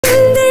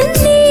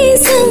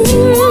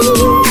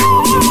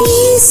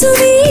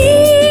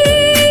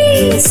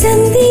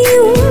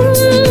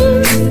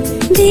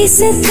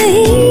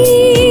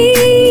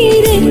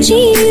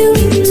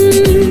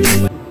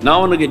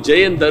நான் உனக்கு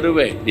ஜெயம்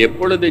தருவேன்,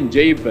 எப்பொழுதும்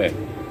ஜெயிப்பேன்.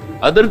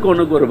 அதற்கு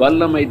உனக்கு ஒரு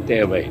வல்லமை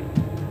தேவை.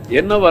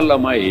 என்ன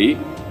வல்லமை?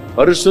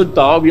 பரிசுத்த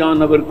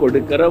ஆவியானவர்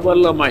கொடுக்கிற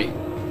வல்லமை,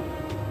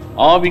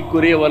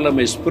 ஆவிக்குரிய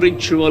வல்லமை,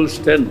 ஸ்பிரிச்சுவல்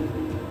ஸ்ட்ரென்த்.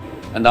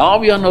 அந்த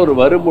ஆவியானவர்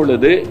வரும்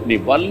பொழுது நீ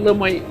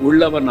வல்லமை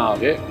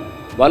உள்ளவனாக,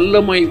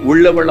 வல்லமை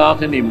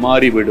உள்ளவளாக நீ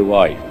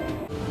மாறிவிடுவாய்.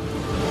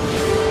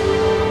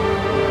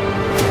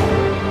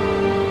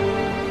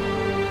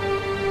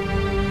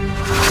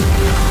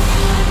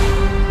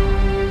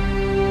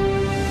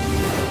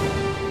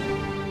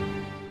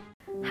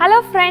 Hello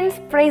friends,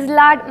 price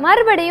Lord.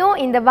 மறுபடியும்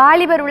இந்த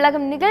வாலிபர்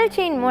உலகம்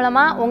நிகழ்ச்சியின்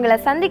மூலமாக உங்களை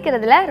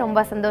சந்திக்கிறதுல ரொம்ப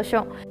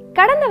சந்தோஷம்.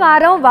 கடந்த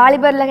வாரம்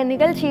வாலிபர் உலக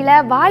நிகழ்ச்சியில்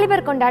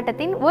வாலிபர்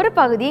கொண்டாட்டத்தின் ஒரு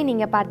பகுதியை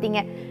நீங்கள்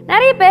பார்த்தீங்க.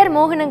 நிறைய பேர்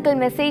மோகன் அங்கிள்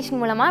மெசேஜ்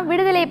மூலமாக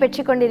விடுதலை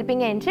பெற்று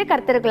கொண்டிருப்பீங்க என்று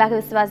கர்த்தருக்குள்ளாக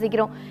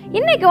விசுவாசிக்கிறோம்.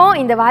 இன்றைக்கும்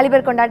இந்த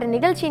வாலிபர் கொண்டாட்ட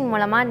நிகழ்ச்சியின்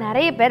மூலமாக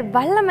நிறைய பேர்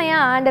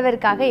வல்லமையாக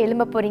ஆண்டவருக்காக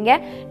எழும்ப போகிறீங்க.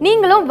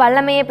 நீங்களும்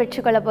வல்லமையை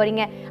பெற்றுக்கொள்ள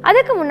போகிறீங்க.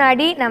 அதுக்கு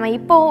முன்னாடி நம்ம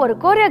இப்போ ஒரு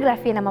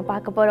கோரியோகிராஃபியை நம்ம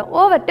பார்க்க போகிறோம்.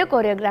 Over to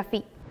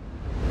choreography.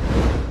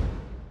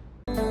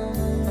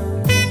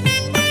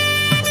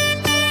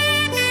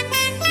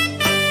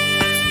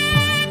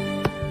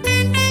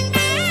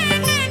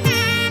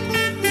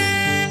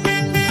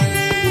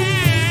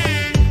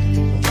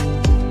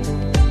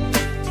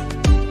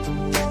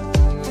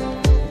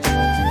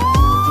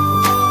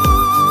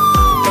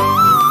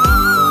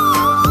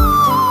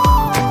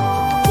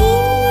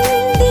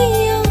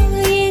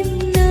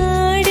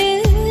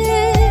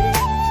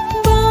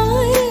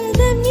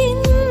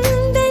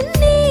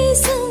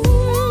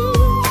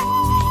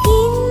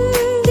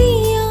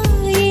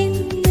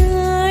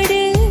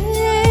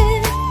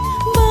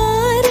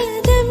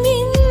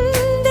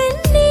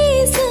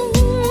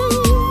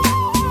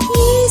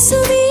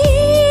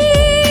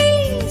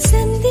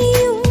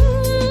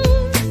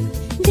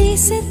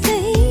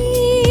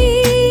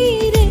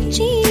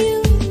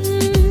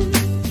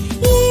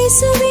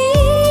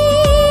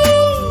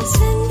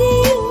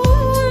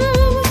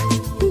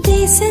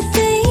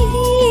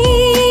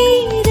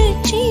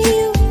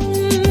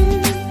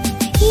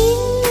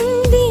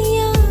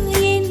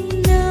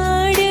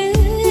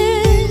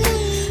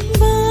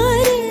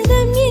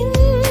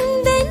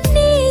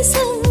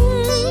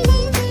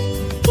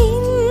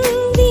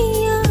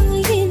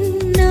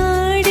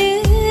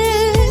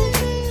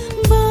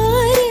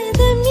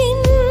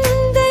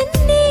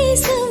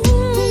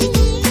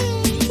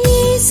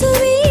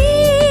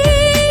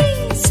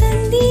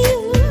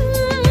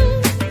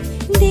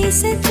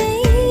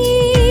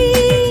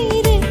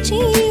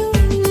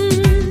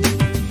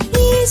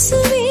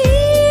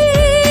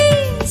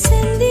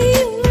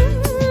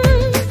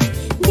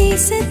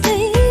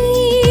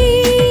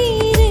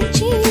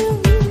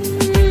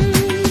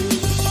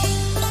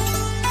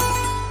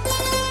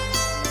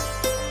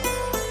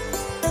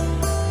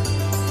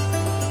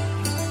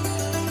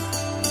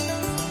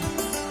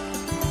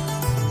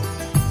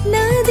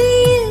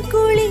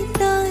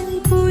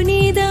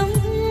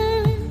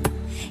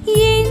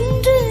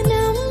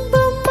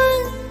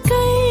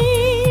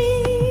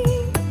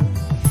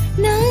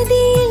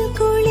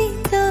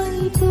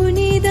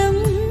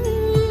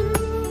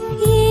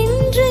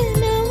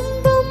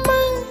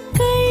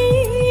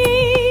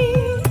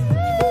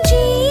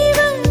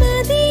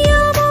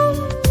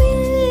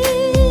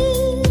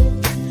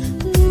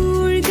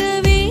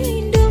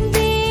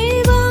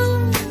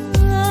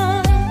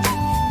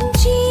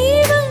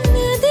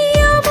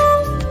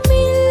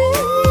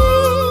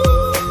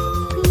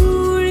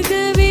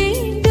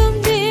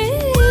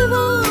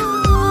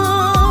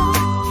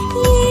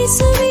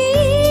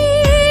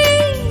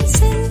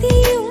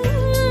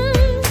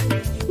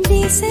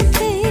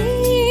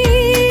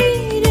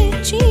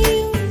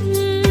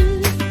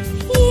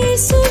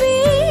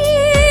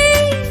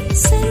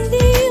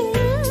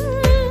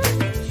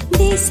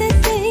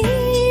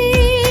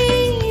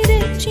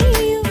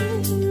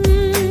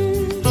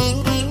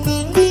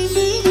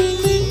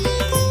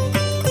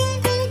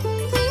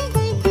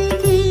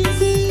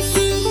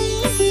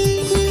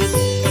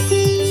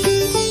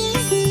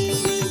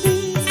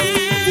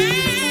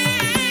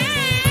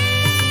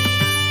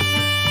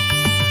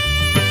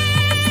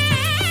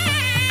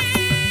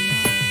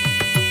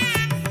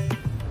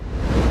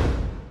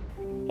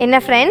 என்ன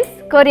ஃப்ரெண்ட்ஸ்,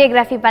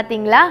 கோரியோகிராஃபி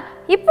பார்த்தீங்களா?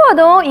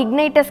 இப்போதும்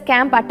இக்னைட்டஸ்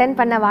கேம்ப் அட்டென்ட்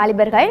பண்ண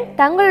வாலிபர்கள்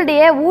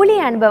தங்களுடைய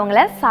ஊழிய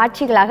அனுபவங்களை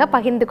சாட்சிகளாக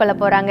பகிர்ந்து கொள்ள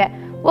போகிறாங்க.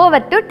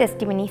 Over to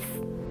testimonies.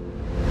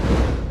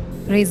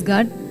 Price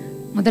God.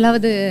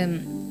 முதலாவது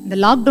இந்த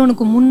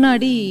லாக்டவுனுக்கு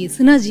முன்னாடி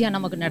சினர்ஜியா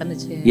நமக்கு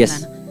நடந்துச்சு.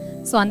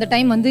 ஸோ அந்த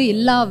டைம் வந்து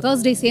எல்லா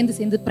தேர்ஸ்டே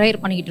சேர்ந்து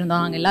ப்ரேயர் பண்ணிக்கிட்டு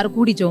இருந்தோம். நாங்கள் எல்லாரும்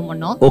கூடி ஜெபம்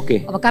பண்ணோம்.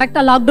 அப்போ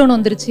கரெக்டாக லாக்டவுன்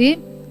வந்துருச்சு.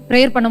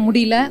 ப்ரேயர் பண்ண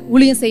முடியல,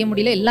 ஊழியம் செய்ய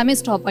முடியல, எல்லாமே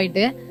ஸ்டாப்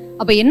ஆயிட்டு.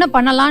 அப்போ என்ன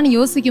பண்ணலான்னு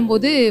யோசிக்கும்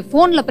போது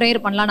ஃபோனில் ப்ரேயர்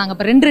பண்ணலாம், நாங்கள்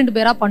இப்போ ரெண்டு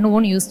பேராக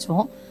பண்ணுவோம்னு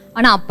யோசித்தோம்.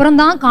 ஆனா அப்புறம்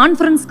தான்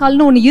கான்ஃபரன்ஸ்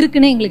கால்னு ஒன்று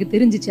இருக்குன்னு எங்களுக்கு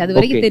தெரிஞ்சிச்சு, அது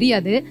வரைக்கும்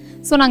தெரியாது.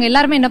 ஸோ நாங்கள்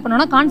எல்லாருமே என்ன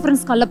பண்ணோம்னா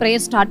கான்ஃபரன்ஸ் காலில்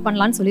ப்ரேயர் ஸ்டார்ட்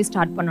பண்ணலாம்னு சொல்லி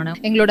ஸ்டார்ட் பண்ணணும்.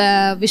 எங்களோட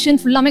விஷன்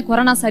ஃபுல்லாமே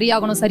கொரோனா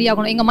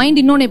சரியாகணும். எங்கள்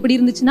மைண்ட் இன்னொன்று எப்படி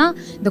இருந்துச்சுன்னா,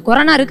 இந்த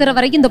கொரோனா இருக்கிற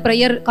வரைக்கும் இந்த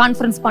ப்ரேயர்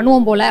கான்ஃபரன்ஸ்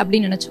பண்ணுவோம் போல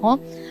அப்படின்னு நினைச்சோம்.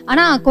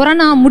 ஆனால்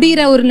கொரோனா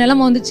முடிகிற ஒரு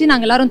நிலைமை வந்துச்சு.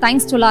 நாங்கள் எல்லாரும்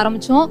தேங்க்ஸ் சொல்ல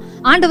ஆரம்பிச்சோம்.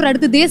 ஆண்டவர்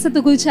அடுத்து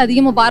தேசத்தை குறித்து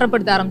அதிகமாக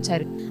பாரப்படுத்த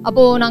ஆரம்பிச்சாரு.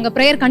 அப்போ நாங்கள்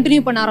ப்ரேயர்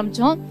கண்டினியூ பண்ண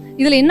ஆரம்பிச்சோம்.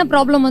 இதுல என்ன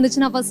ப்ராப்ளம்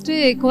வந்துச்சுன்னா, ஃபர்ஸ்ட்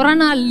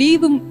கொரோனா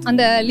லீவு,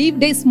 அந்த லீவ்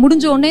டேஸ்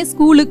முடிஞ்ச உடனே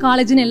ஸ்கூலு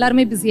காலேஜ்னு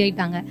எல்லாருமே பிஸி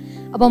ஆயிட்டாங்க.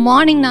 அப்போ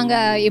மார்னிங் நாங்க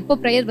எப்போ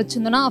ப்ரேயர்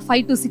வச்சிருந்தோம்னா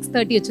 5 to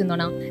 6:30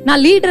 வச்சிருந்தோம்னா,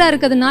 நான் லீடரா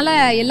இருக்கிறதுனால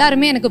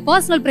எல்லாருமே எனக்கு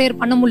பர்சனல் ப்ரேயர்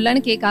பண்ண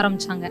முடியலன்னு கேட்க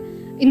ஆரம்பிச்சாங்க.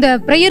 இந்த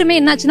ப்ரேயருமே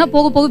என்னாச்சுன்னா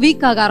போக போக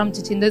வீக் ஆக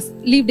ஆரம்பிச்சிச்சு இந்த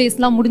லீவ்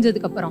டேஸ்லாம்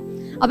முடிஞ்சதுக்கு அப்புறம்.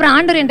 அப்புறம்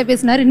ஆண்டவர் என்கிட்ட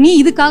பேசினாரு, நீ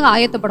இதுக்காக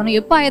ஆயத்தப்படணும்.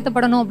 எப்போ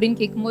ஆயத்தப்படணும் அப்படின்னு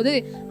கேட்கும்போது,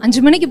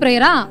 5 மணிக்கு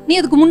ப்ரேயரா, நீ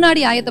அதுக்கு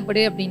முன்னாடி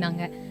ஆயத்தப்படு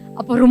அப்படின்னாங்க.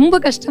 அப்போ ரொம்ப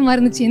கஷ்டமா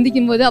இருந்துச்சு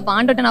எந்திக்கும் போது. அப்போ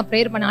ஆண்டவர்கிட்ட நான்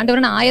ப்ரேயர் பண்ணேன்,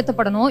 ஆண்டவரை நான்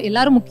ஆயத்தப்படணும்,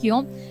 எல்லாரும்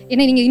முக்கியம்,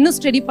 ஏன்னா நீங்க இன்னும்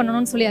ஸ்டடி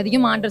பண்ணணும்னு சொல்லி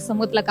அதிகமாக ஆண்டவர்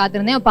சமூகத்தில்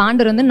காத்திருந்தேன். அப்போ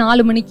ஆண்டவர் வந்து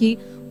 4 மணிக்கு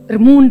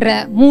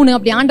 3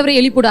 அப்படி ஆண்டவரை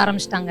எழுப்பிட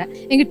ஆரம்பிச்சிட்டாங்க.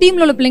 எங்க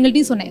டீம்ல உள்ள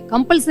பிள்ளைங்கள்ட்டையும் சொன்னேன்,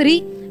 கம்பல்சரி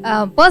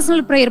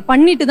பர்சனல் ப்ரேயர்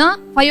பண்ணிட்டு தான்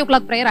 5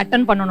 o'clock ப்ரேயர்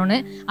அட்டன் பண்ணணும்னு.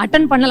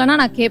 அட்டன் பண்ணலன்னா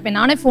நான் கேட்பேன்,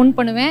 நானே ஃபோன்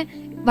பண்ணுவேன்.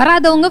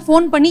 வராதவங்க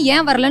ஃபோன் பண்ணி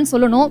ஏன் வரலன்னு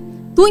சொல்லணும்,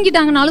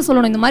 தூங்கிட்டாங்கனாலும்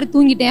சொல்லணும் இந்த மாதிரி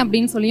தூங்கிட்டேன்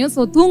அப்படின்னு சொல்லியும்.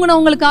 ஸோ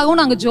தூங்கினவங்களுக்காகவும்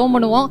நாங்கள் ஜோம்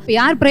பண்ணுவோம்.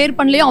 யார் ப்ரேயர்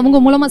பண்ணலையோ அவங்க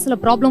மூலமா சில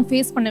ப்ராப்ளம்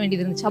ஃபேஸ் பண்ண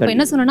வேண்டியது இருந்துச்சு. அப்போ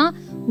என்ன சொன்னா,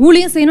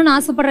 ஊழியம் செய்யணும்னு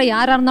ஆசைப்படுற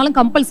யாரா இருந்தாலும்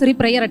கம்பல்சரி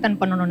ப்ரேயர் அட்டன்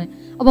பண்ணணும்னு.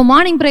 அப்போ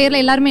மார்னிங் ப்ரேயர்ல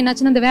எல்லாருமே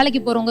என்னாச்சுன்னா, இந்த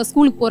வேலைக்கு போறவங்க,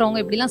 ஸ்கூலுக்கு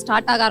போறவங்க இப்படிலாம்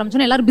ஸ்டார்ட் ஆக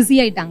ஆரம்பிச்சோன்னா எல்லாரும் பிஸி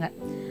ஆயிட்டாங்க.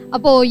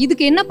 அப்போ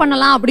இதுக்கு என்ன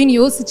பண்ணலாம் அப்படின்னு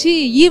யோசிச்சு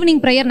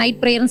ஈவினிங் ப்ரேயர்,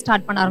 நைட் ப்ரேயர்னு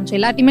ஸ்டார்ட் பண்ண ஆரம்பிச்சோம்.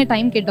 எல்லாத்தையுமே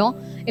டைம் கேட்டோம்,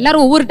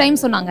 எல்லாரும் ஒவ்வொரு டைம்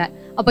சொன்னாங்க.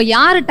 அப்போ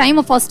யார்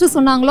டைமை ஃபர்ஸ்ட்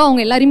சொன்னாங்களோ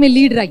அவங்க எல்லாருமே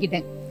லீடர்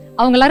ஆக்கிட்டேன்.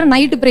 அவங்க எல்லாரும்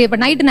நைட்டு ப்ரே, இப்போ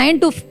நைட்டு 9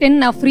 to 10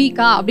 நான்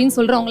ஃப்ரீக்கா அப்படின்னு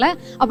சொல்றவங்கள,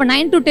 அப்போ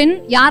 9 to 10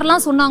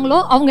 யாரெல்லாம் சொன்னாங்களோ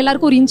அவங்க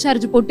எல்லாருக்கும் ஒரு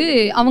இன்சார்ஜ் போட்டு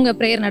அவங்க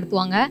ப்ரேயர்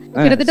நடத்துவாங்க.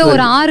 கிட்டத்தட்ட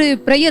ஒரு 6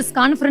 ப்ரேயர்ஸ்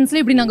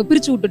கான்ஃபரன்ஸ்ல இப்படி நாங்கள்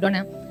பிரிச்சு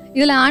விட்டுட்டோன்னே.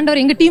 இதுல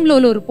ஆண்டவர் எங்க டீம்ல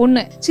உள்ள ஒரு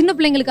பொண்ணு சின்ன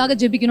பிள்ளைங்களுக்காக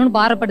ஜெபிக்கணும்னு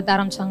பாரப்படுத்த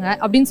ஆரம்பிச்சாங்க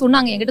அப்படின்னு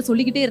சொன்னாங்க, என்கிட்ட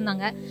சொல்லிக்கிட்டே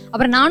இருந்தாங்க.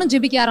 அப்புறம் நானும்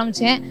ஜெபிக்க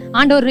ஆரம்பிச்சேன்.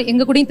 ஆண்டவர்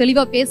எங்க கூடயும்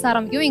தெளிவா பேச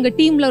ஆரம்பிக்கும். எங்க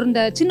டீம்ல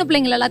இருந்த சின்ன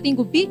பிள்ளைங்களை எல்லாத்தையும்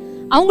கூப்பிட்டு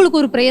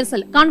அவங்களுக்கு ஒரு ப்ரேயர்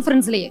செல்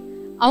கான்ஃபரன்ஸ்லயே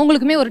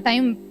அவங்களுக்குமே ஒரு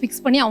டைம்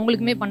ஃபிக்ஸ் பண்ணி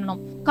அவங்களுக்குமே பண்ணணும்.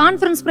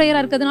 கான்ஃபரன்ஸ்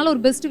ப்ரேயரா இருக்கிறதுனால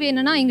ஒரு பெஸ்ட் வே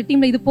என்னன்னா, எங்க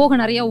டீம்ல இது போக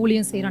நிறைய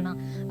ஊழியம் செய்யறோம்னா,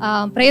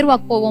 ப்ரேயர்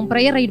வாக் போவோம்,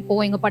 ப்ரேயர் ரைட்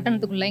போவோம் எங்க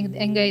பட்டணத்துக்குள்ள,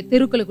 எங்க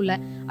தெருக்களுக்குள்ள.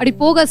 அப்படி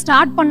போக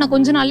ஸ்டார்ட் பண்ண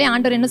கொஞ்ச நாள்லயே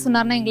ஆண்டவர் என்ன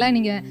சொன்னார்னா, எங்களை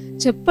நீங்க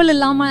செப்பல்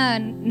இல்லாம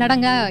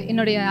நடங்க,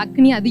 என்னுடைய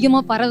அக்னி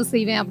அதிகமா பரவ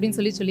செய்வேன் அப்படின்னு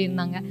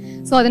சொல்லியிருந்தாங்க.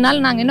 ஸோ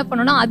அதனால நாங்க என்ன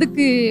பண்ணோம்னா,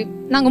 அதுக்கு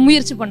நாங்க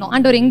முயற்சி பண்ணோம்.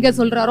 ஆண்டவர் எங்க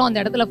சொல்றாரோ அந்த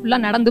இடத்துல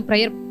ஃபுல்லா நடந்து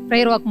ப்ரேயர்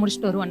வாக்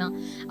முடிச்சுட்டு வருவேன்னா.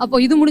 அப்போ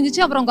இது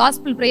முடிஞ்சிச்சு. அப்புறம்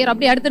காஸ்பிள் ப்ரேயர்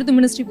அப்படியே அடுத்தடுத்து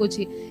மினிஸ்ட்ரி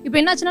போச்சு. இப்போ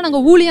என்னாச்சுன்னா,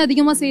 நாங்கள் ஊழியம்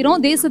அதிகமாக செய்கிறோம்,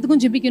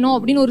 தேசத்துக்கும் ஜெபிக்கணும்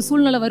அப்படின்னு ஒரு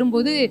சூழ்நிலை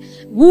வரும்போது,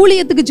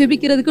 ஊழியத்துக்கு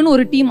ஜெபிக்கிறதுக்குன்னு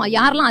ஒரு டீம்,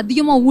 யாரெல்லாம்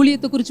அதிகமாக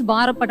ஊழியத்தை குறித்து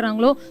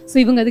பாரப்படுறாங்களோ ஸோ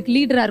இவங்க அதுக்கு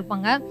லீடராக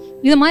இருப்பாங்க.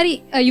 இது மாதிரி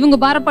இவங்க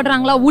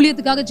பாரப்படுறாங்களா,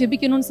 ஊழியத்துக்காக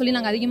ஜெபிக்கணும்னு சொல்லி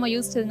நாங்கள் அதிகமாக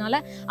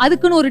யோசிச்சதுனால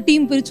அதுக்குன்னு ஒரு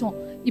டீம் பிரித்தோம்.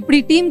 இப்படி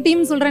டீம்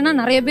சொல்றேன்னா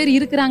நிறைய பேர்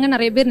இருக்கிறாங்க,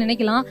 நிறைய பேர்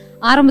நினைக்கலாம்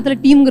ஆரம்பத்துல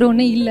டீம்ங்கிற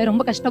ஒண்ணு இல்ல,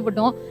 ரொம்ப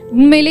கஷ்டப்பட்டோம்.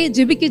 உண்மையிலே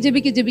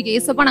ஜெபிக்க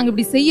ஏசப்பா நாங்க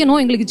இப்படி செய்யணும்,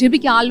 எங்களுக்கு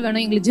ஜெபிக்க ஆள்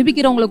வேணும், எங்களுக்கு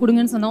ஜெபிக்கிறவங்களை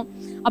கொடுங்கன்னு சொன்னோம்.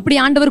 அப்படி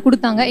ஆண்டவர்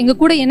கொடுத்தாங்க. எங்க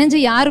கூட இணைஞ்ச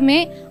யாருமே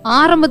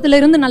ஆரம்பத்துல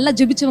இருந்து நல்லா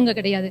ஜெபிச்சவங்க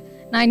கிடையாது.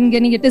 நான்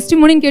நீங்க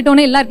டெஸ்டிமோனின்னு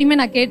கேட்டோன்னே எல்லாத்தையுமே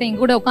நான் கேட்டேன்,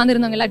 எங்க கூட உட்காந்து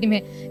இருந்தவங்க எல்லாத்தையுமே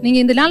நீங்க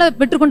இந்த நாள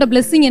பெற்றுக்கொண்ட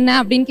பிளெஸிங் என்ன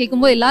அப்படின்னு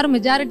கேட்கும்போது எல்லாரும்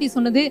மெஜாரிட்டி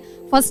சொன்னது,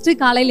 ஃபர்ஸ்ட்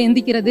காலையில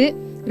எந்திக்கிறது,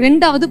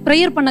 2வது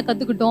ப்ரேயர் பண்ண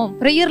கத்துக்கிட்டோம்.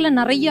 ப்ரேயர்ல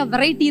நிறைய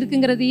வெரைட்டி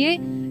இருக்குங்கிறதையே,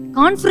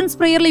 கான்ஃபரன்ஸ்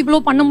ப்ரேயர்ல இவ்வளோ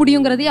பண்ண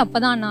முடியுங்கிறதே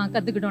அப்பதான் நான்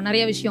கத்துக்கிட்டோம்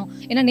நிறைய விஷயம்.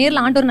 ஏன்னா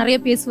நேரில் ஆண்டவர் நிறைய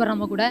பேசுவார்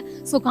நம்ம கூட.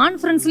 ஸோ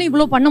கான்ஃபரன்ஸ்லயும்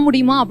இவ்வளோ பண்ண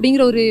முடியுமா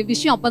அப்படிங்கிற ஒரு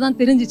விஷயம் அப்பதான்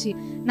தெரிஞ்சிச்சு.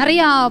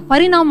 நிறைய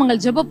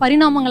பரிணாமங்கள், ஜெப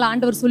பரிணாமங்களை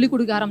ஆண்டவர் சொல்லி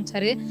கொடுக்க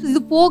ஆரம்பிச்சாரு.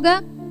 இது போக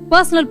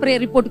பர்சனல்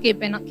ப்ரேயர் ரிப்போர்ட்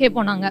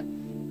கேட்போம் நாங்க.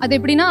 அது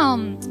எப்படின்னா,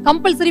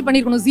 கம்பல்சரி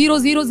பண்ணிருக்கணும்,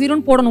 0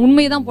 போடணும்,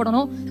 உண்மையதான்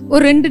போடணும்.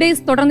 ஒரு 2 days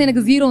தொடர்ந்து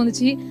எனக்கு 0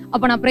 வந்துச்சு.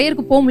 அப்போ நான்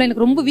ப்ரேயருக்கு போக முடியல,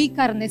 எனக்கு ரொம்ப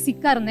வீக்கா இருந்தேன்,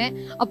 சிக்கா இருந்தேன்.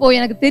 அப்போ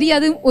எனக்கு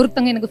தெரியாது,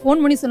 ஒருத்தங்க எனக்கு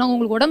ஃபோன் பண்ணி சொன்னாங்க,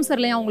 உங்களுக்கு உடம்பு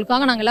சரியில்லையா,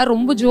 அவங்களுக்காக நாங்கள் எல்லாரும்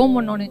ரொம்ப ஜோம்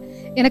பண்ணோன்னு.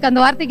 எனக்கு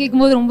அந்த வார்த்தை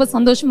கேட்கும்போது ரொம்ப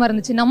சந்தோஷமா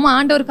இருந்துச்சு. நம்ம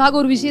ஆண்டவருக்காக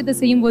ஒரு விஷயத்தை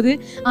செய்யும்போது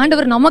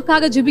ஆண்டவர்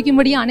நமக்காக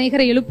ஜெபிக்கும்படியா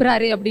அநேகரை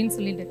எழுப்புறாரு அப்படின்னு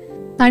சொல்லிட்டு.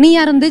 தனியா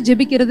இருந்து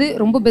ஜெபிக்கிறது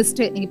ரொம்ப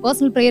பெஸ்ட். நீங்க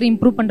பர்சனல் ப்ரேயர்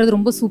இம்ப்ரூவ் பண்றது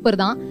ரொம்ப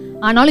சூப்பர் தான்.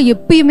 ஆனாலும்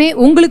எப்பயுமே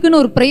உங்களுக்குன்னு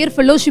ஒரு ப்ரேயர்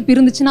ஃபெல்லோஷிப்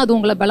இருந்துச்சுன்னா அது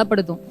உங்களை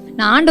பலப்படுத்தும்.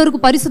 நான் ஆண்டவருக்கு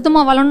பரிசுத்தமா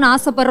வாழணும்னு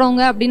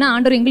ஆசைப்படுறவங்க அப்படின்னா,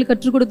 ஆண்டவர் எங்களுக்கு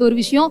கற்றுக் கொடுத்த ஒரு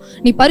விஷயம்,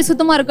 நீ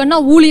பரிசுத்தமா இருக்கன்னா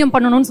ஊழியம்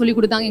பண்ணணும்னு சொல்லி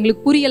கொடுத்தாங்க.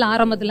 எங்களுக்கு புரியல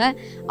ஆரம்பத்துல.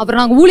 அப்புறம்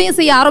நாங்கள் ஊழியம்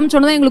செய்ய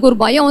ஆரம்பிச்சோன்னா எங்களுக்கு ஒரு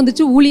பயம்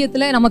வந்துச்சு,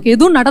 ஊழியத்துல நமக்கு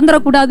எதுவும்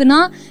நடந்துடக்கூடாதுன்னா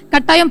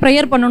கட்டாயம்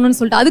ப்ரேயர் பண்ணணும்னு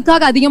சொல்லிட்டு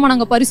அதுக்காக அதிகமா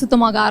நாங்க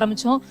பரிசுத்தமாக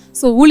ஆரம்பிச்சோம்.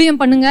 ஸோ ஊழியம்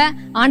பண்ணுங்க,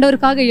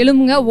 ஆண்டவருக்காக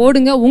எழும்புங்க,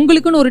 ஓடுங்க.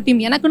 உங்களுக்குன்னு ஒரு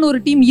டீம், எனக்குன்னு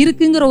ஒரு டீம்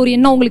இருக்குங்கிற ஒரு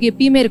எண்ணம் உங்களுக்கு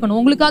எப்பயுமே இருக்கணும்.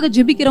 உங்களுக்காக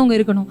ஜெபிக்கிறவங்க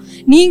இருக்கணும்,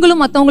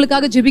 நீங்களும்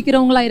மற்றவங்களுக்காக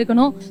ஜெபிக்கிறவங்களா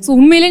இருக்கணும். ஸோ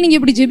உண்மையிலே நீங்க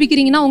இப்படி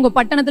ஜெபிக்கிறீங்கன்னா உங்க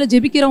பட்டணத்துல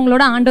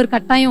ஜெபிக்கிறவங்களோட ஆண்டவர்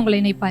கட்டாயம் உங்களை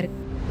இணைப்பாரு.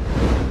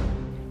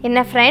 என்ன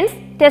ஃப்ரெண்ட்ஸ்,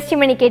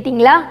 டெஸ்டிமனி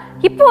கேட்டிங்களா?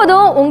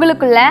 இப்போதும்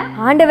உங்களுக்குள்ள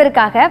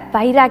ஆண்டவருக்காக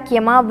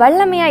வைராக்கியமா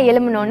வல்லமையா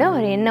எழும்பணும்னு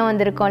ஒரு எண்ணம்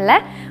வந்திருக்கோம்ல.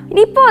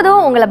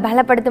 இப்போதும் உங்களை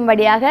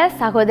பலப்படுத்தும்படியாக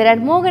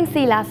சகோதரர் மோகன்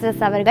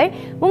லாசரஸ் அவர்கள்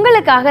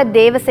உங்களுக்காக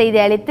தேவ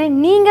செய்தி அளித்து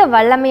நீங்க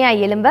வல்லமையா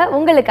எழும்ப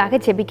உங்களுக்காக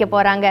ஜெபிக்க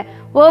போறாங்க.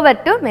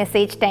 Over to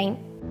message time.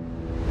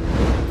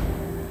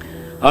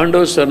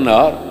 ஆண்டவர்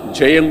சொன்னார்,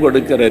 ஜெயம்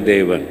கொடுக்கிற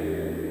தேவன்,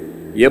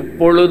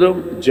 எப்பொழுதும்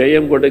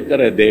ஜெயம்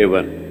கொடுக்கிற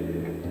தேவன்.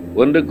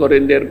 1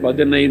 கொரிந்தியர்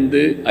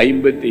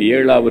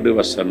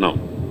 15:57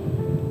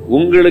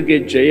 உங்களுக்கு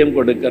ஜெயம்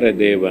கொடுக்கிற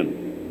தேவன்.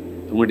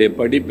 உங்களுடைய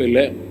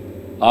படிப்பில்,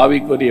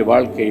 ஆவிக்குரிய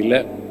வாழ்க்கையில்,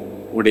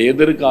 உங்களுடைய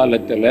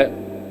எதிர்காலத்தில்,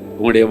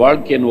 உங்களுடைய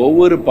வாழ்க்கையின்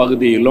ஒவ்வொரு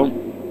பகுதியிலும்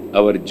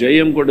அவர்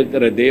ஜெயம்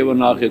கொடுக்கிற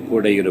தேவனாக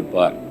கூட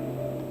இருப்பார்.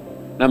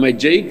 நம்ம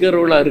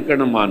ஜெயிக்கிறவளா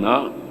இருக்கணுமானா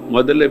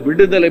முதல்ல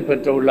விடுதலை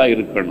பெற்றவளா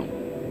இருக்கணும்.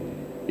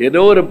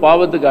 ஏதோ ஒரு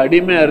பாவத்துக்கு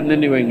அடிமையா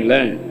இருந்துன்னு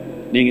வைங்களேன்,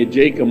 நீங்க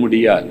ஜெயிக்க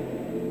முடியாது.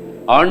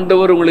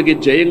 ஆண்டவர் உங்களுக்கு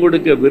ஜெயம்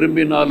கொடுக்க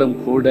விரும்பினாலும்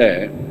கூட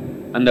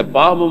அந்த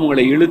பாவம்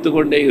உங்களை இழுத்து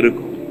கொண்டே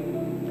இருக்கும்.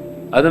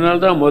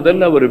 அதனால்தான்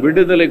முதல்ல அவர்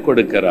விடுதலை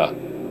கொடுக்கிறார்.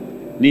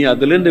 நீ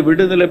அதிலிருந்து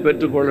விடுதலை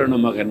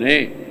பெற்றுக்கொள்ளணும் மகனே,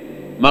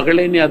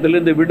 மகளே, நீ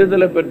அதிலிருந்து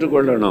விடுதலை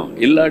பெற்றுக்கொள்ளணும்.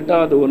 இல்லாட்டா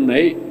அது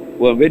உன்னை,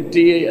 உன்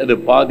வெற்றியை அது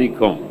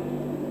பாதிக்கும்.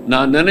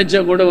 நான் நினைச்சா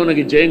கூட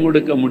உனக்கு ஜெயம்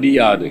கொடுக்க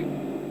முடியாது.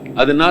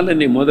 அதனால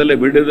நீ முதல்ல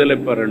விடுதலை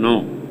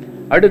பெறணும்.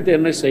 அடுத்து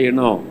என்ன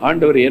செய்யணும்?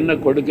 ஆண்டவர் என்ன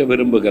கொடுக்க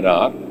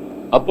விரும்புகிறார்?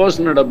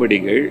 அப்போஸ்தலர்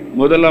நடபடிகள்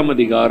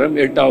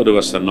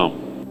 1:8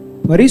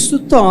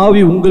 பரிசுத்த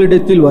ஆவி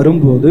உங்களிடத்தில்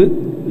வரும்போது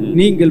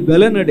நீங்கள்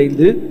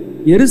பலனடைந்து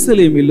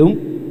எருசலேமிலும்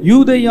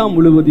யூதேயா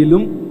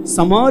முழுவதிலும்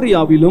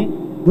சமாரியாவிலும்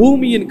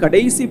பூமியின்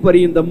கடைசி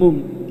பரியந்தமும்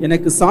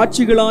எனக்கு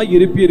சாட்சிகளாய்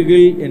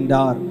இருப்பீர்கள்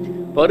என்றார்.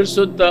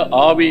 பரிசுத்த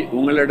ஆவி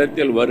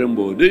உங்களிடத்தில்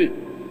வரும்போது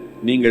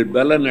நீங்கள்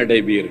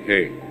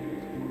பலனடைவீர்கள்,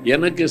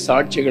 எனக்கு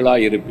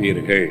சாட்சிகளாய்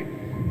இருப்பீர்கள்.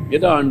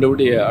 இதான்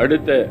ஆண்டவருடைய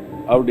அடுத்த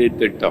அவருடைய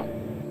திட்டம்.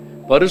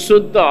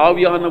 பரிசுத்த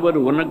ஆவியானவர்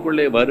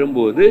உனக்குள்ளே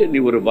வரும்போது நீ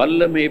ஒரு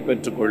வல்லமையை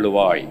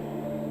பெற்றுக்கொள்ளுவாய்.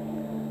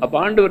 அப்ப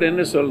ஆண்டவர்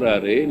என்ன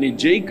சொல்றாரு? நீ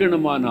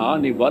ஜெயிக்கணுமானா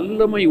நீ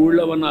வல்லமை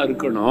உள்ளவனா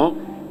இருக்கணும்,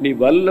 நீ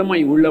வல்லமை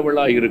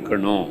உள்ளவளா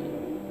இருக்கணும்.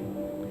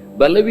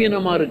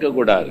 பலவீனமா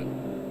இருக்கக்கூடாது,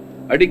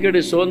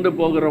 அடிக்கடி சோர்ந்து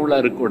போகிறவளா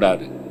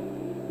இருக்கக்கூடாது.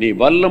 நீ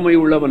வல்லமை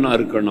உள்ளவனா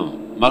இருக்கணும்.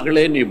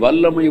 மகளே, நீ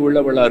வல்லமை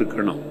உள்ளவளா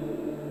இருக்கணும்.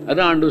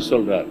 அதான் ஆண்டவர்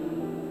சொல்றார்.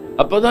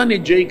 அப்பதான் நீ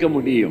ஜெயிக்க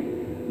முடியும்.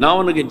 நான்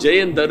உனக்கு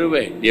ஜெயம்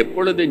தருவேன்,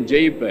 எப்பொழுதும்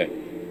ஜெயிப்பேன்.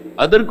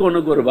 அதற்கு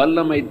உனக்கு ஒரு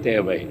வல்லமை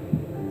தேவை.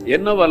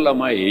 என்ன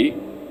வல்லமை?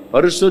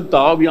 பரிசுத்த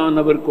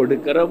ஆவியானவர்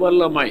கொடுக்கிற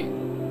வல்லமை,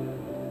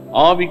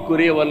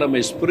 ஆவிக்குரிய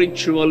வல்லமை,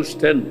 spiritual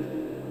strength,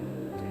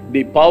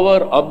 the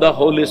power of the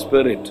Holi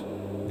spirit.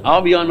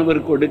 ஆவியானவர்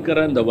கொடுக்கிற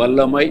அந்த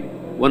வல்லமை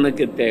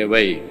உனக்கு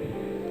தேவை.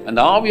 அந்த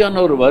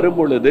ஆவியானவர் வரும்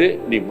பொழுது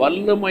நீ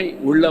வல்லமை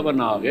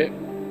உள்ளவனாக,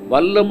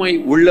 வல்லமை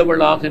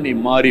உள்ளவளாக நீ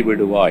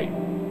மாறிவிடுவாய்.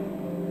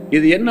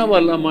 இது என்ன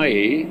வல்லமை?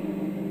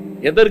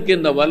 எதற்கு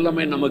இந்த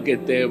வல்லமை நமக்கு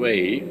தேவை?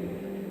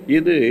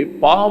 இது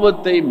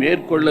பாவத்தை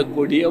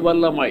மேற்கொள்ளக்கூடிய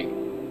வல்லமை.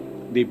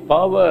 The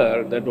power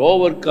that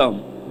overcome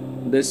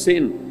the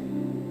sin,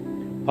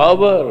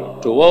 power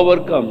to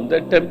overcome the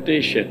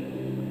temptation.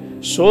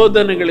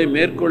 சோதனைகளை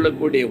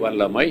மேற்கொள்ளக்கூடிய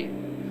வல்லமை,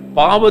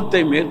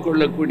 பாவத்தை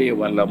மேற்கொள்ளக்கூடிய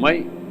வல்லமை,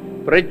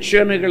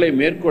 பிரச்சனைகளை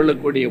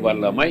மேற்கொள்ளக்கூடிய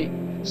வல்லமை,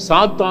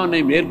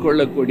 சாத்தானை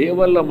மேற்கொள்ளக்கூடிய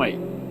வல்லமை.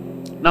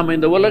 நம்ம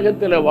இந்த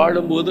உலகத்தில்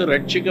வாழும்போது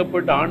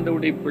ரட்சிக்கப்பட்ட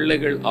ஆண்டவருடைய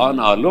பிள்ளைகள்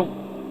ஆனாலும்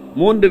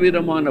 3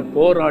 விதமான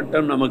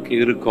போராட்டம் நமக்கு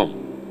இருக்கும்.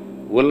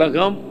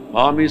 உலகம்,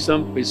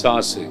 மாமிசம்,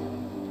 பிசாசு.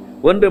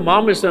 ஒன்று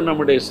மாமிசம்,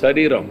 நம்முடைய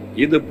சரீரம்,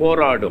 இது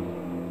போராடும்.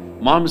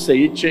 மாம்ச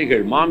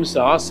இச்சைகள், மாம்ச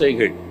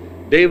ஆசைகள்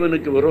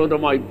தேவனுக்கு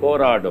விரோதமாய்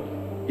போராடும்.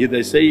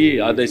 இதை செய்,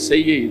 அதை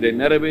செய், இதை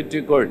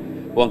நிறைவேற்றிக்கொள்,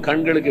 உன்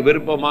கண்களுக்கு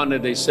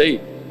விருப்பமானதை செய்.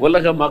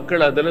 உலக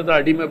மக்கள் அதில் தான்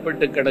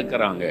அடிமைப்பட்டு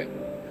கிடக்கிறாங்க.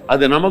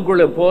 அது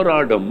நமக்குள்ள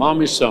போராடும்.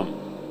 மாமிசம்,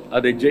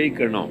 அதை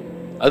ஜெயிக்கணும்,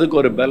 அதுக்கு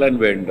ஒரு பலன்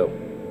வேண்டும்.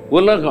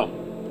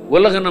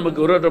 உலகம் நமக்கு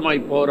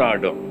விரோதமாய்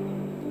போராடும்.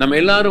 நம்ம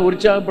எல்லாரும்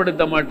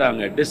உற்சாகப்படுத்த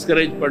மாட்டாங்க,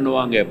 டிஸ்கரேஜ்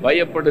பண்ணுவாங்க,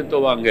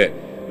 பயப்படுத்துவாங்க,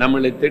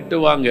 நம்மளை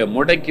திட்டுவாங்க,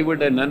 முடக்கி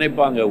விட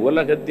நினைப்பாங்க.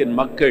 உலகத்தின்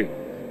மக்கள்,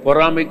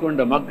 பொறாமை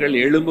கொண்ட மக்கள்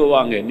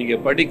எழும்புவாங்க. நீங்க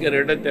படிக்கிற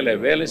இடத்துல,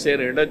 வேலை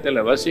செய்யற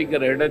இடத்துல,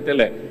 வசிக்கிற இடத்துல,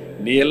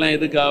 நீ எல்லாம்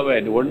எதுக்காக,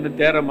 நீ ஒன்று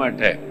தேர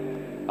மாட்ட,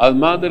 அது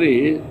மாதிரி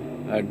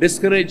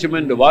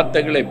டிஸ்கரேஜ்மெண்ட்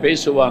வார்த்தைகளை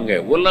பேசுவாங்க.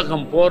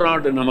 உலகம்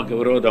போராடு நமக்கு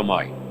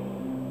விரோதமாய்.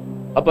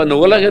 அப்ப அந்த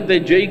உலகத்தை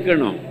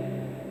ஜெயிக்கணும்.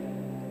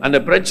 அந்த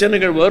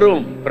பிரச்சனைகள்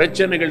வரும்,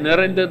 பிரச்சனைகள்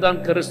நிறைந்துதான்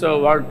கிறிஸ்தவ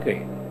வாழ்க்கை.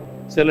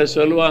 சிலர்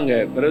சொல்லுவாங்க,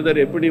 பிரதர்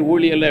எப்படி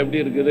ஊழியெல்லாம்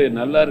எப்படி இருக்குது?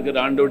 நல்லா இருக்குது,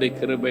 ஆண்டவருடைய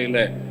கிருபையில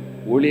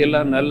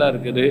ஊழியெல்லாம் நல்லா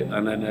இருக்குது,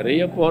 ஆனா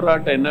நிறைய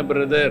போராட்டம். என்ன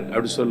பிரதர்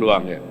அப்படி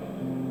சொல்லுவாங்க.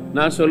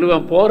 நான்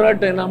சொல்லுவேன்,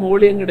 போராட்டம் இல்லாம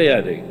ஊழியம்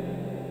கிடையாது.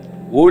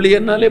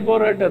 ஊழியனாலே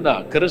போராட்டம்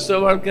தான், கிறிஸ்தவ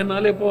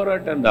வாழ்க்கைனாலே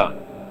போராட்டம் தான்.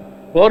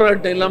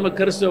 போராட்டம் இல்லாம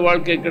கிறிஸ்தவ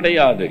வாழ்க்கை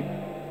கிடையாது.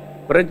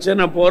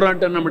 பிரச்சனை,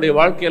 போராட்டம் நம்முடைய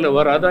வாழ்க்கையில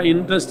வரும். அதான்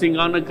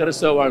இன்ட்ரெஸ்டிங்கான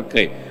கிறிஸ்தவ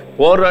வாழ்க்கை.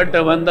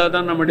 போராட்டம்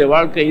வந்தாதான் நம்முடைய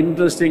வாழ்க்கை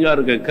இன்ட்ரெஸ்டிங்கா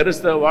இருக்கு.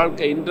 கிறிஸ்தவ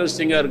வாழ்க்கை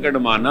இன்ட்ரெஸ்டிங்கா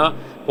இருக்கணுமானா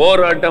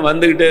போராட்டம்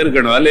வந்துகிட்டே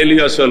இருக்கணும்.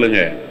 அல்லேலூயா சொல்லுங்க.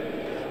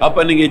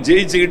 அப்ப நீங்க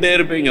ஜெயிச்சுக்கிட்டே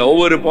இருப்பீங்க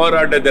ஒவ்வொரு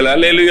போராட்டத்தில்.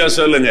 அல்லேலூயா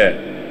சொல்லுங்க.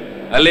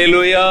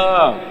 அல்லேலூயா.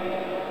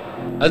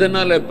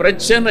 அதனால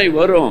பிரச்சனை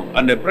வரும்,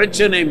 அந்த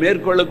பிரச்சனை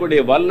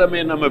மேற்கொள்ளக்கூடிய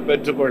வல்லமை நம்ம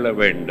பெற்றுக்கொள்ள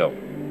வேண்டும்.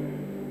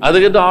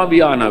 அதுக்குதான்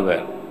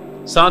ஆவியானவர்.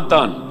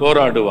 சாத்தான்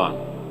போராடுவான்.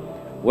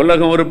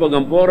 உலகம் ஒரு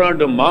பக்கம்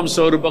போராடும்,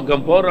 மாம்சம் ஒரு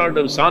பக்கம்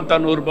போராடும்,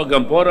 சாத்தான் ஒரு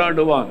பக்கம்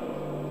போராடுவான்.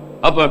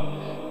 அப்ப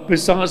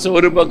பிசாசு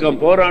ஒரு பக்கம்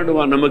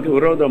போராடுவான் நமக்கு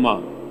விரோதமா.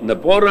 இந்த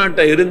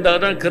போராட்டம்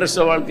இருந்தால் தான்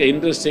கிறிஸ்தவ வாழ்க்கை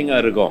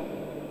இன்ட்ரெஸ்டிங்காக இருக்கும்.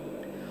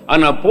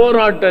 ஆனால்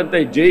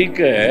போராட்டத்தை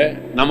ஜெயிக்க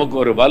நமக்கு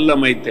ஒரு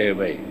வல்லமை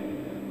தேவை.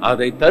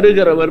 அதை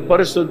தருகிறவர்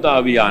பரிசுத்த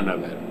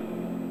ஆவியானவர்.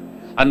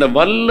 அந்த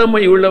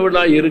வல்லமை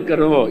உள்ளவளாய்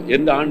இருக்கிறோம்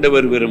என்று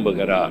ஆண்டவர்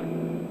விரும்புகிறார்.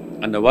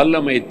 அந்த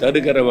வல்லமை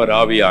தருகிறவர்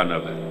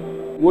ஆவியானவர்.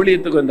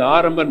 ஊழியத்துக்கு இந்த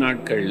ஆரம்ப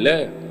நாட்களில்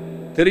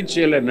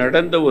திருச்சியில்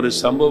நடந்த ஒரு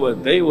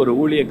சம்பவத்தை ஒரு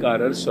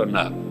ஊழியக்காரர்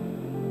சொன்னார்.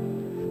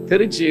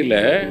 திருச்சியில்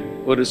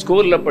ஒரு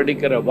ஸ்கூலில்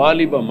படிக்கிற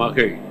வாலிப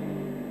மகள்,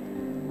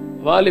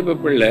 வாலிப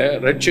பிள்ளை,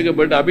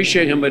 ரட்சிக்கப்பட்டு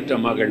அபிஷேகம் பெற்ற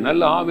மகள்,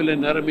 நல்ல ஆவில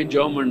நிரம்பி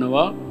ஜெபம்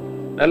பண்ணுவா,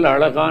 நல்ல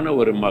அழகான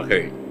ஒரு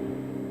மகள்.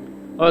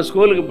 அவள்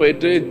ஸ்கூலுக்கு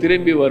போயிட்டு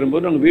திரும்பி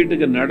வரும்போது அவங்க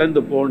வீட்டுக்கு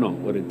நடந்து போனோம்.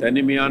 ஒரு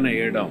தனிமையான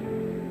இடம்.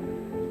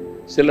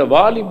 சில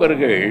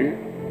வாலிபர்கள்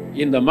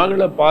இந்த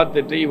மகளை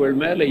பார்த்துட்டு இவள்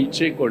மேலே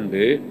இச்சை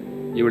கொண்டு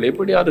இவள்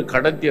எப்படியாவது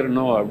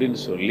கடத்திடணும் அப்படின்னு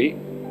சொல்லி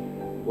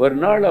ஒரு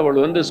நாள் அவள்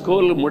வந்து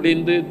ஸ்கூல்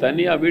முடிந்து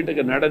தனியாக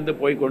வீட்டுக்கு நடந்து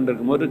போய்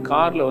கொண்டிருக்கும் போது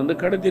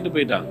காரில் கடத்திட்டு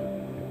போயிட்டாங்க.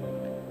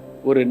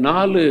 ஒரு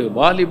 4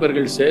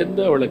 வாலிபர்கள்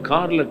சேர்ந்து அவளை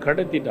காரில்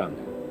கடத்திட்டாங்க.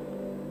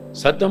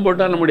 சத்தம்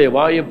போட்டால் நம்முடைய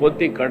வாயை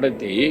பொத்தி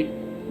கடத்தி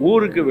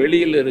ஊருக்கு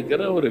வெளியில்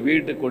இருக்கிற ஒரு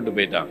வீட்டுக்கு கொண்டு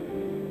போயிட்டாங்க.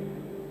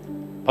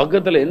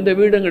 பக்கத்தில் எந்த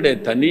வீடும்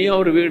கிடையாது, தனியாக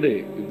ஒரு வீடு.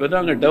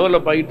 இப்போதான் அங்கே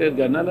டெவலப் ஆகிட்டே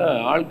இருக்கிறதுனால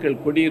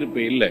ஆட்கள்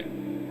குடியிருப்பு இல்லை.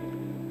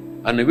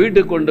 அந்த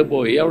வீட்டுக்கு கொண்டு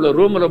போய் அவளை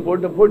ரூமில்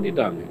போட்டு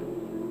பூட்டிட்டாங்க.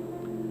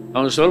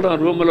 அவன்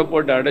சொல்கிறான், ரூமில்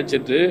போட்டு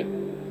அடைச்சிட்டு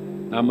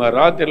நம்ம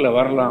ராத்திரியில்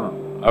வரலாம்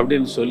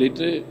அப்படின்னு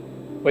சொல்லிட்டு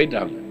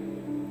போயிட்டாங்க.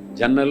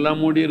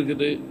 ஜன்னல்லாம் மூடி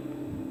இருக்குது,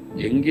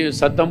 எங்கேயும்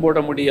சத்தம் போட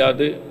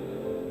முடியாது.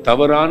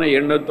 தவறான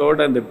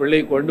எண்ணத்தோடு அந்த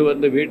பிள்ளை கொண்டு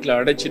வந்து வீட்டில்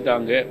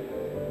அடைச்சிட்டாங்க.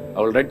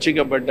 அவள்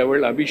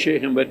ரட்சிக்கப்பட்டவள்,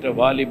 அபிஷேகம் பெற்ற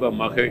வாலிப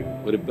மகள்.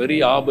 ஒரு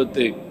பெரிய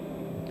ஆபத்து.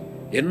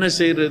 என்ன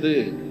செய்யறது?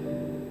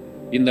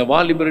 இந்த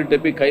வாலிபர்கிட்ட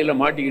போய் கையில்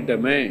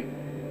மாட்டிக்கிட்டோமே.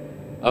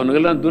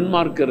 அவனுக்கெல்லாம்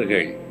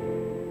துன்மார்க்கர்கள்,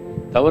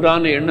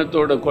 தவறான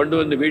எண்ணத்தோடு கொண்டு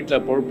வந்து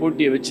வீட்டில்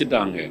பூட்டி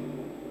வச்சுட்டாங்க.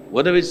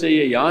 உதவி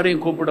செய்ய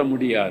யாரையும் கூப்பிட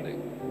முடியாது.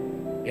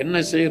 என்ன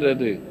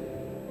செய்யறது?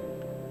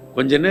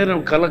 கொஞ்ச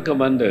நேரம்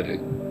கலக்கம் வந்தார்.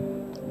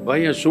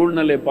 பயம்,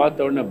 சூழ்நிலை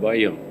பார்த்த உடனே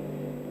பயம்.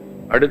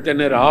 அடுத்த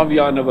நேரம்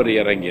ஆவியானவர்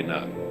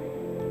இறங்கினார்.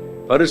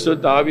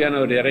 பரிசுத்த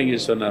ஆவியானவர் இறங்கி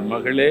சொன்னார்,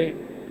 மகளே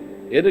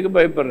எதுக்கு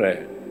பயப்படுற?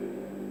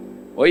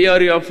 Why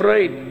are you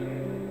afraid?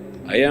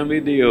 I am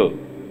with you.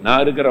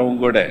 நான் இருக்கிறேன்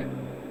உங்க கூட.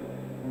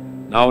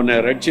 நான் உன்னை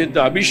ரட்சித்து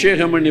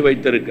அபிஷேகம் பண்ணி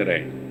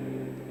வைத்திருக்கிறேன்.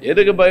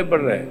 எதுக்கு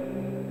பயப்படுற?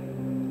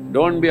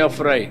 Don't be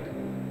afraid.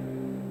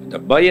 இந்த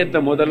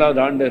பயத்தை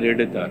முதலாவது ஆண்டவர்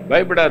எடுத்தார்.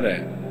 பயப்படாத,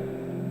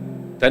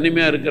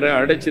 தனிமையா இருக்கிற,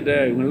 அடைச்சிட்ட,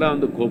 இவங்கெல்லாம்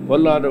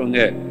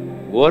பொல்லாதவங்க,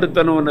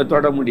 ஒருத்தனும் உன்னை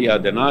தொட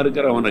முடியாது, நான்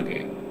இருக்கிறேன் உனக்கு.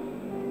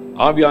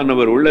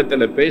 ஆவியானவர்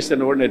உள்ளத்துல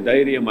பேசின உடனே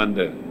தைரியம்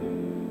வந்தது.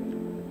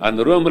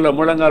 அந்த ரூம்ல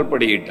முழங்கால்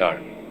படியிட்டாள்.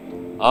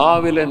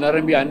 ஆவில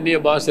நிரம்பி அந்நிய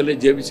பாஷையில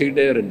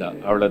ஜெபிச்சுக்கிட்டே இருந்தா.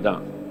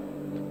 அவ்வளவுதான்.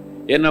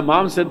 என்ன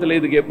மாம்சத்துல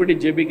இதுக்கு எப்படி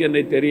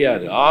ஜெபிக்கன்னு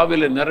தெரியாது.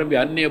 ஆவில நிரம்பி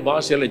அந்நிய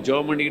பாஷையில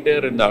ஜெபம் பண்ணிக்கிட்டே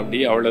இருந்தா.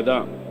 அப்படியே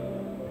அவ்வளவுதான்.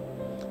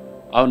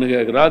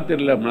 அவனுக்கு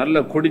ராத்திரில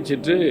நல்லா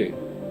குடிச்சிட்டு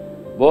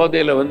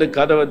போதையில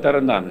கதவை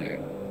திறந்தாங்க.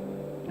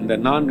 இந்த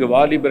 4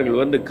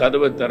 வாலிபர்கள்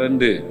கதவை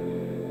திறந்து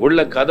உள்ள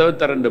கதவை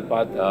திறந்து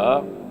பார்த்தா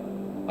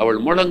அவள்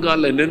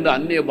முழங்காலில் நின்று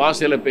அந்நிய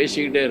பாஷையில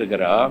பேசிக்கிட்டே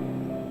இருக்கிறா.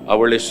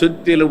 அவளை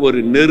சுத்திலும் ஒரு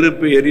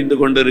நெருப்பு எரிந்து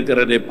கொண்டு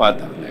இருக்கிறதை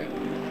பார்த்தாங்க.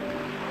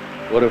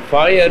 ஒரு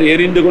ஃபயர்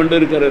எரிந்து கொண்டு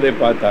இருக்கிறதை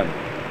பார்த்தாங்க.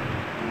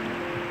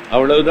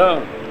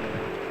 அவ்வளவுதான்.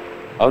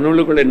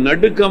 அவனுக்குள்ள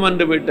நடுக்கம்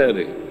வந்து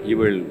விட்டாரு.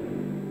 இவள்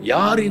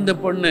யார் இந்த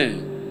பொண்ணு?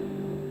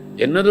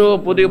 என்னதோ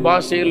புதிய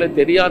பாஷையில,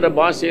 தெரியாத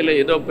பாஷையில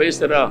ஏதோ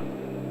பேசுறா.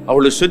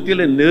 அவளை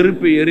சுத்தில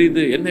நெருப்பு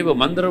எரியுது. என்ன இவ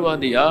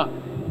மந்திரவாதியா?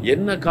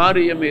 என்ன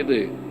காரியம்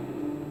இது?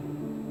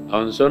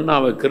 அவன் சொன்ன,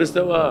 அவ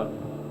கிறிஸ்தவா,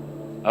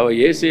 அவ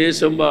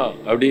ஏசும்பா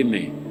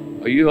அப்படின்னு.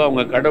 ஐயோ,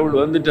 அவங்க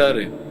கடவுள்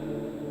வந்துட்டாரு.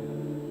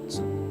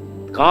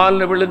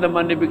 காலில் விழுந்த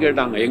மன்னிப்பு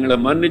கேட்டாங்க. எங்களை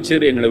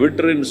மன்னிச்சிரு, எங்களை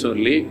விட்டுருன்னு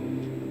சொல்லி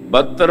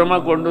பத்திரமா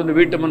கொண்டு வந்து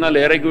வீட்டு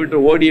முன்னால் இறக்கி விட்டு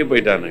ஓடியே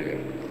போயிட்டானுங்க.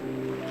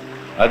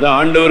 அதான்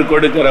ஆண்டவர்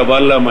கொடுக்கிற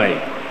வல்லமை.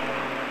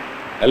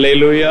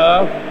 அல்லேலூயா.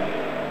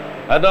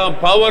 அதான்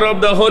power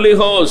of the Holi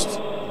host.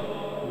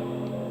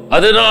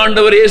 அதுதான்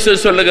ஆண்டவர் இயேசு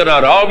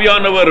சொல்லுகிறார்.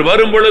 ஆவியானவர்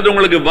வரும் பொழுது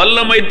உங்களுக்கு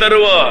வல்லமை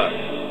தருவார்.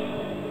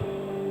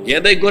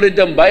 எதை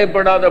குறித்தும்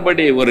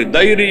பயப்படாதபடி ஒரு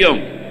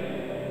தைரியம்.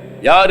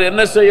 யார்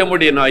என்ன செய்ய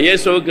முடியும்? நான்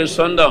இயேசுவுக்கு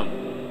சொந்தம்.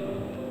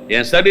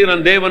 என்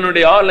சரீரம்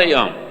தேவனுடைய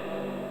ஆலயம்.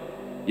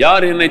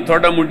 யார் என்னை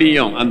தொட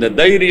முடியும்? அந்த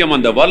தைரியம்,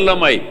 அந்த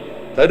வல்லமை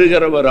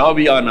தருகிறவர்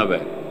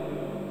ஆவியானவர்.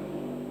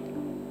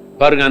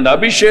 பாருங்க, அந்த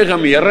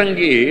அபிஷேகம்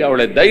இறங்கி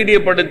அவளை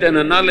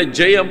தைரியப்படுத்தினால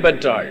ஜெயம்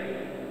பெற்றாள்.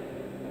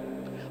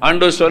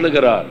 ஆண்டவர்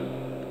சொல்லுகிறார்,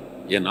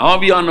 என்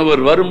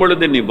ஆவியானவர் வரும்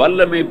பொழுது நீ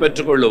வல்லமை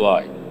பெற்றுக்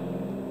கொள்ளுவாய்.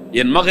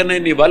 என் மகனை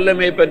நீ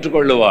வல்லமை பெற்றுக்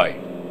கொள்ளுவாய்.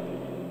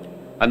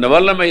 அந்த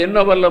வல்லமை என்ன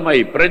வல்லமை?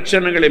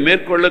 பிரச்சனைகளை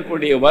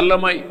மேற்கொள்ளக்கூடிய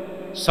வல்லமை,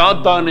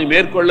 சாத்தானை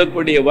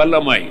மேற்கொள்ளக்கூடிய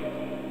வல்லமை.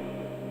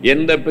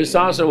 எந்த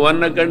பிசாசு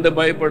உன்னை கண்டு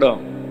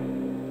பயப்படும்?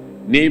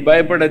 நீ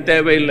பயப்பட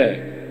தேவையில்லை.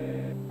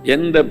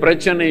 எந்த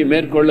பிரச்சனையை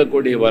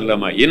மேற்கொள்ளக்கூடிய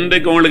வல்லமை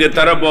இன்றைக்கு உங்களுக்கு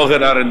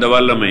தரப்போகிறார். இந்த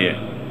வல்லமையை,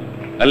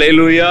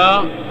 அல்லேலூயா,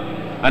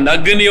 அந்த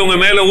அக்னி உங்க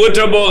மேல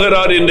ஊற்ற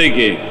போகிறார்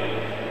இன்றைக்கு.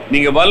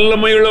 நீங்க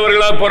வல்லமை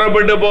உள்ளவர்களா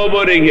புறப்பட்டு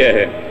போறீங்க.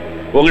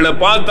 உங்களை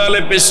பார்த்தாலே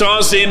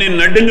பிசாசினி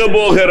நடுங்க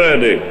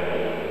போகிறாரு.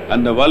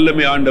 அந்த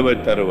வல்லமை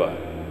ஆண்டவர் தருவார்.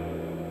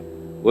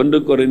 1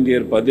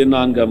 கொரிந்தியர்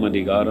 14ஆம்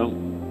அதிகாரம்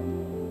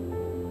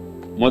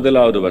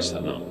 1வது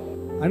வசனம்.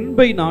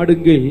 அன்பை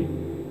நாடுங்கள்,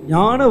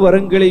 ஞான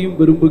வரங்களையும்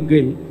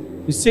விரும்புங்கள்,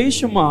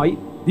 விசேஷமாய்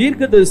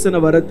தீர்க்க தரிசன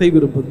வரத்தை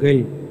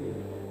விரும்புங்கள்.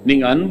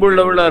 நீங்க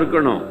அன்புள்ளவளா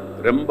இருக்கணும்,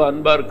 ரொம்ப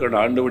அன்பா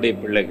இருக்கணும். ஆண்டவருடைய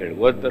பிள்ளைகள்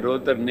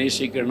ஒருத்தர்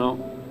நேசிக்கணும்.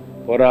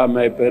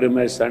 பொறாமை,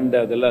 பெருமை, சண்டை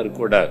அதெல்லாம்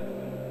இருக்கக்கூடாது.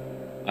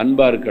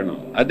 அன்பா இருக்கணும்.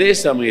 அதே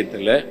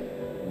சமயத்துல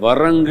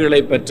வரங்களை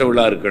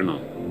பெற்றவளா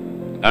இருக்கணும்.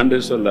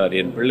 ஆண்டவர் சொல்றார்,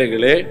 என்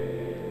பிள்ளைகளே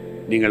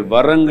நீங்கள்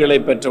வரங்களை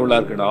பெற்றவளா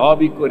இருக்கணும்.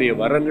 ஆவிக்குரிய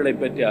வரங்களை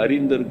பற்றி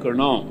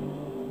அறிந்திருக்கணும்.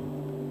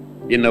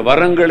 இந்த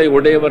வரங்களை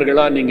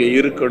உடையவர்களா நீங்க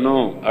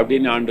இருக்கணும்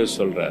அப்படின்னு ஆண்டவர்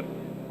சொல்றார்.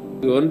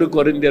 1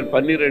 கொரிந்தியர்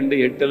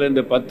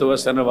 12:8-10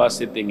 வசனம்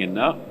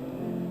வாசித்தீங்கன்னா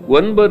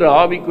 9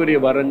 ஆவிக்குரிய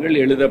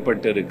வரங்கள்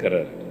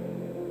எழுதப்பட்டிருக்கிறார்.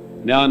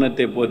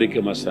 ஞானத்தை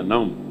போதிக்கும்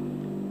வசனம்,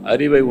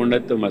 அறிவை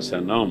உணர்த்தும்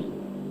வசனம்,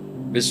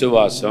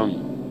 விசுவாசம்,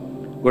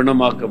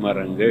 குணமாக்கும்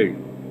வரங்கள்,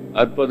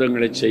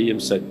 அற்புதங்களை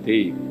செய்யும் சக்தி,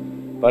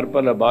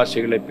 பற்பல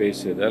பாஷைகளை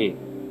பேசுதல்,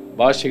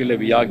 பாஷைகளை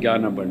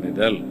வியாக்கியானம்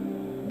பண்ணுதல்,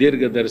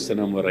 தீர்க்க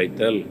தரிசனம்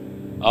உரைத்தல்,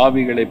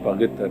 ஆவிகளை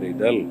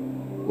பகுத்தறிதல்.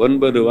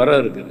 9 வர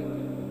இருக்குது.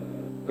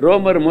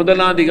 ரோமர்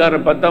 1ஆம்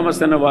அதிகாரம் 10ஆம்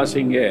வசனம்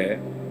வாசிங்க.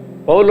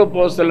 பவுல்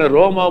அப்போஸ்தலர்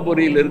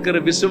ரோமாபுரியில் இருக்கிற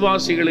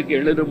விசுவாசிகளுக்கு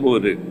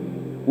எழுதும்போது,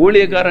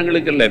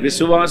 ஊழியக்காரங்களுக்கு இல்ல,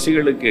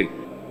 விசுவாசிகளுக்கு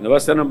இந்த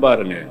வசனம்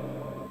பாருங்க.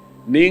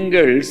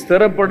 நீங்கள்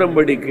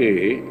ஸ்திரப்படும்படிக்கு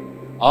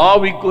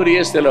ஆவிக்குரிய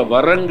சில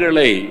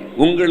வரங்களை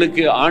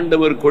உங்களுக்கு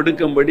ஆண்டவர்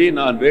கொடுக்கும்படி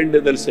நான்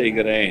வேண்டுதல்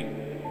செய்கிறேன்.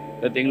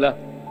 பார்த்தீங்களா?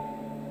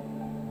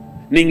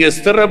 நீங்க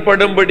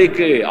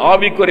ஸ்திரப்படும்படிக்கு,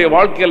 ஆவிக்குரிய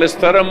வாழ்க்கையில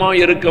ஸ்திரமா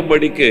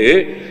இருக்கும்படிக்கு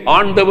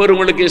ஆண்டவர்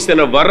உங்களுக்கு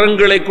சில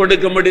வரங்களை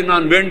கொடுக்கும்படி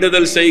நான்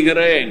வேண்டுதல்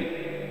செய்கிறேன்.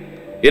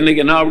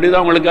 இன்னைக்கு நான்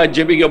அப்படிதான் உங்களுக்கு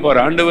ஜெபிக்க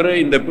போறேன். ஆண்டவரே,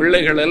 இந்த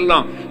பிள்ளைகள்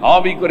எல்லாம்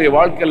ஆவிக்குரிய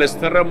வாழ்க்கையில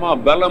ஸ்திரமா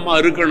பலமா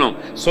இருக்கணும்,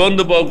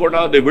 சோர்ந்து போக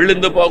கூடாது,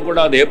 விழுந்து போக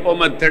கூடாது,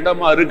 எப்பவுமே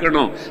திடமா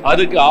இருக்கணும்.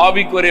 அதுக்கு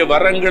ஆவிக்குரிய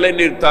வரங்களை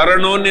நீர்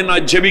தரணும்னு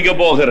நான் ஜெபிக்க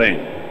போகிறேன்.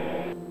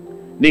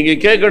 நீங்க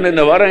கேட்கணும்,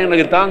 இந்த வரம்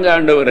எனக்கு தாங்க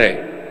ஆண்டவரே.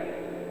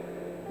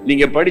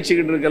 நீங்க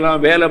படிச்சுக்கிட்டு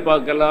இருக்கலாம், வேலை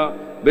பார்க்கலாம்,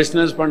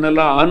 பிசினஸ்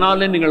பண்ணலாம்,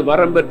 ஆனாலும் நீங்கள்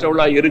வரம்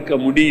பெற்றவளா இருக்க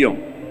முடியும்.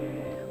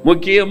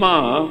 முக்கியமா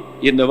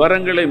இந்த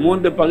வரங்களை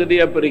 3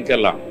 பகுதியா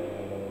பிரிக்கலாம்.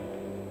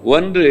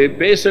 1,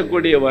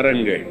 பேசக்கூடிய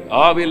வரங்கள்,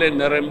 ஆவில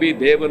நிரம்பி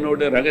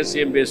தேவனோடு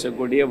ரகசியம்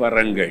பேசக்கூடிய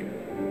வரங்கள்.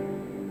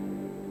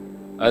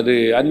 அது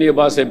அந்நிய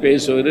பாஷை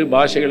பேசுவது,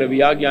 பாஷைகளை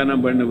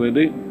வியாக்கியானம்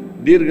பண்ணுவது,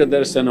 தீர்க்க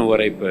தரிசனம்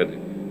உரைப்பது.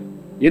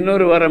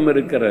 இன்னொரு வரம்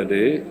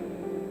இருக்கிறது,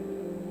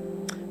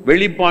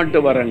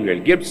 வெளிப்பாட்டு வரங்கள்,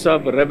 கிஃப்ட்ஸ்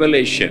ஆஃப்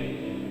ரெவலேஷன்.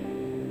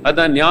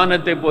 அதான்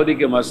ஞானத்தை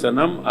போதிக்கும்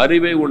வசனம்,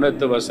 அறிவை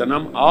உணர்த்து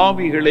வசனம்,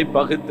 ஆவிகளை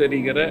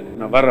பகுத்தறிகிற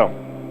வரம்,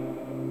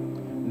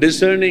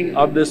 டிசர்னிங்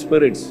ஆஃப் தி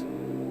ஸ்பிரிட்ஸ்.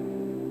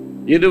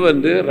 இது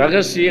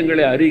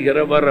ரகசியங்களை அறிகிற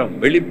வரம்,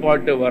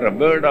 வெளிப்பாட்டு வரம்,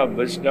 word of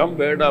wisdom,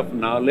 word of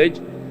knowledge.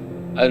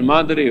 அது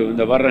மாதிரி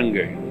இந்த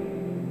வரங்கள்,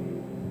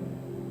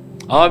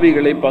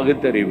 ஆவிகளை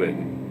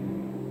பகுத்தறிவது.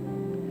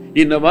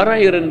 இந்த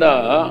வரம் இருந்தா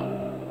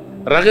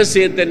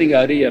ரகசியத்தை நீங்க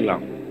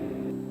அறியலாம்.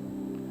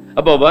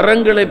 அப்ப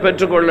வரங்களை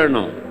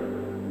பெற்றுக்கொள்ளணும்.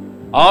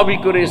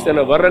 ஆவிக்குரிய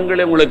சில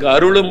வரங்களை உங்களுக்கு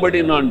அருளும்படி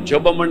நான்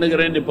ஜெபம்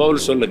பண்ணுகிறேன்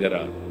பவுல்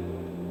சொல்லுகிறார்.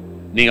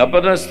 நீங்க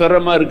அப்பதான்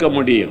ஸ்திரமா இருக்க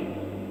முடியும்.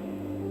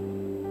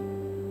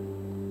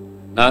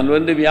 நான்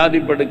வியாதி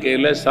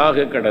படுக்கையில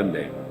சாக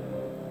கடந்தேன்.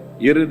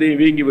 இறுதி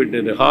வீங்கி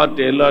விட்டது, ஹார்ட்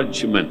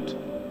என்லார்ஜ்மென்ட்,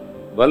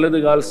 வலது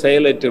கால்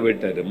செயலற்று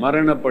விட்டது,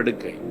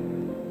 மரணப்படுக்கை.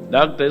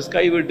 டாக்டர்ஸ்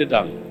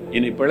கைவிட்டுட்டாங்க,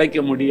 இனி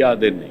பிழைக்க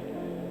முடியாதுன்னு,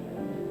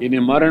 இனி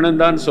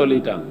மரணம் தான்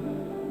சொல்லிட்டாங்க.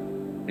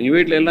 எங்க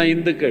வீட்டுல எல்லாம்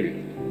இந்துக்கள்,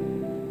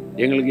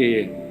 எங்களுக்கு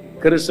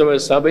கிறிஸ்தவ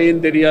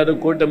சபையும் தெரியாது,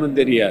 கூட்டமும்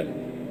தெரியாது.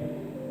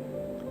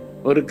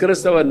 ஒரு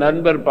கிறிஸ்தவ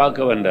நண்பர்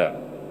பார்க்க வந்தார்.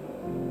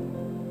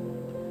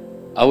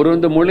 அவர்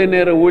முழு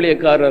நேர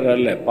ஊழியக்காரர்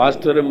அல்ல,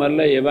 பாஸ்டரும்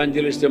அல்ல,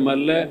 எவாஞ்சலிஸ்டும்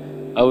அல்ல,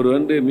 அவர்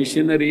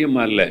மிஷினரியும்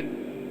அல்ல.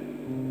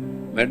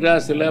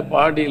 மெட்ராஸில்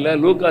பாடியில்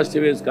லூகாஸ்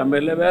டிவிஎஸ்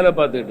கம்பெனியில் வேலை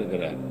பார்த்துட்டு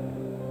இருக்கிறார்.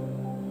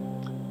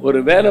 ஒரு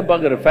வேலை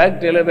பார்க்குற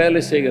ஃபேக்டரியில்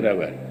வேலை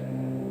செய்கிறவர்.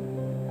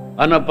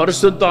 ஆனால்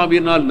பரிசுத்த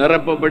ஆவியினால்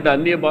நிரப்பப்பட்ட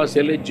அந்நிய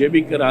பாஷையில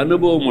ஜெபிக்கிற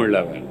அனுபவம்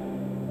உள்ளவர்.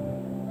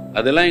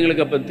 அதெல்லாம்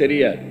எங்களுக்கு அப்ப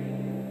தெரியாது.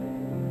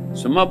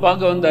 சும்மா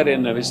பார்க்க வந்தார்,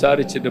 என்ன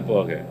விசாரிச்சுட்டு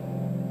போக.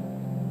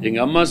 எங்க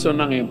அம்மா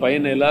சொன்னாங்க, என்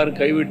பையனை எல்லாரும்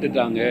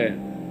கைவிட்டுட்டாங்க,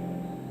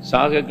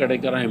 சாக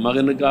கிடைக்கிறான், என்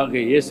மகனுக்காக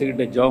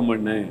இயேசுகிட்ட ஜெபம்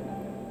பண்ணு.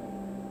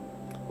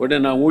 உடனே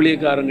நான்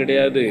ஊழியக்காரன்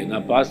கிடையாது,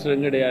 நான்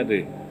பாஸ்டரும் கிடையாது,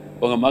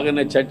 உங்க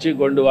மகனை சர்ச்சை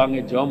கொண்டு வாங்க,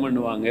 ஜெபம்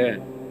பண்ணுவாங்க,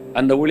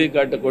 அந்த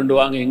ஊழியக்காட்டை கொண்டு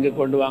வாங்க, எங்க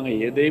கொண்டு வாங்க,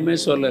 எதையுமே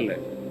சொல்லலை.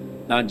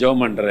 நான்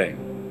ஜெபம் பண்றேன்,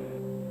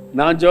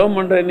 நான் ஜெபம்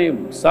பண்றேன், நீ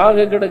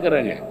சாக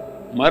கிடக்குறேங்க,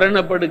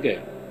 மரணப்படுக்க,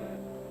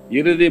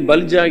 இறுதி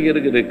பல்ஜாகி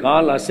இருக்குது,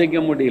 கால் அசைக்க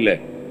முடியல,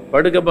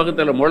 படுக்க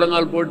பக்கத்துல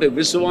முழங்கால் போட்டு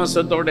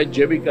விசுவாசத்தோட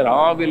ஜெபிக்கிற,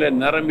 ஆவில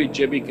நிரம்பி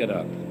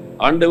ஜெபிக்கிறார்.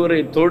 ஆண்டவரை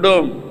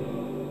தொடும்,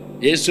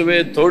 இயேசுவே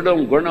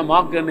தொடும்,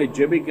 குணமாக்கன்னு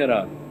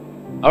ஜெபிக்கிறார்.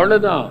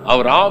 அவ்வளவுதான்.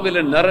 அவர்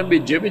ஆவில நிரம்பி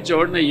ஜெபிச்ச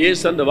உடனே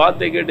இயேசு அந்த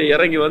வார்த்தை கேட்டு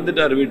இறங்கி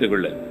வந்துட்டார்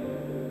வீட்டுக்குள்ள.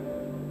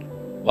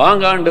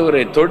 வாங்க ஆண்டவரே,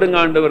 தொடுங்க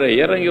ஆண்டவரே.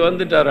 இறங்கி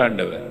வந்துட்டார்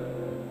ஆண்டவர்.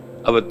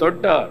 அவர்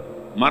தொட்டார்,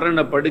 மரண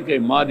படுக்கை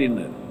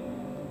மாறினார்.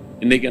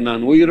 இன்னைக்கு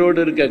நான்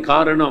உயிரோடு இருக்க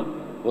காரணம்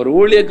ஒரு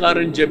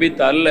ஊழியக்காரன்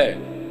ஜெபித்த அல்ல,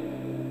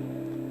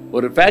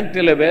 ஒரு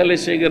ஃபேக்டரியில வேலை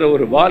செய்கிற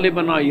ஒரு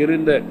வாலிபனா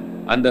இருந்த,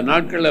 அந்த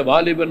நாட்களில்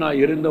வாலிபனா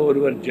இருந்த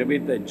ஒருவர்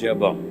ஜெபித்த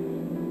ஜெபம்.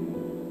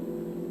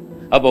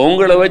 அப்ப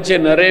உங்களை வச்சு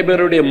நிறைய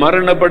பேருடைய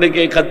மரண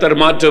படுக்கையை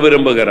கர்த்தர் மாற்ற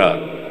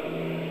விரும்புகிறார்.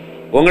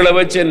 உங்களை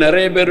வச்சு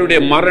நிறைய பேருடைய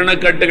மரண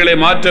கட்டுகளை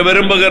மாற்ற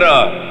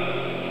விரும்புகிறார்.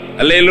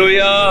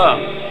 அல்லேலூயா.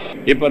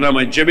 இப்ப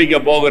நம்ம ஜெபிக்க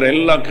போகிற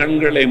எல்லா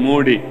கண்களை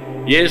மூடி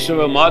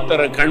இயேசுவை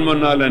மாத்திர கண்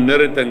முன்னால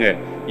நிறுத்துங்க.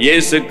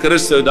 இயேசு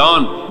கிறிஸ்து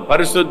தான்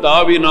பரிசுத்த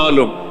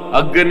ஆவியினாலும்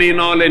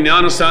அக்னியினாலே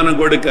ஞானஸ்நானம்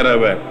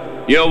கொடுக்கிறவர்.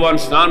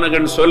 யோவான்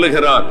ஸ்நானகன்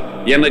சொல்லுகிறார்,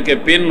 எனக்கு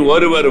பின்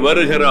ஒருவர்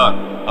வருகிறார்,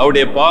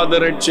 அவருடைய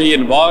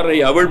பாதரட்சையின் வாரை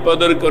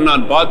அவிழ்ப்பதற்கு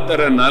நான்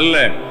பாத்திரன் அல்ல.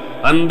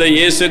 அந்த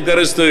இயேசு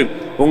கிறிஸ்து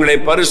உங்களை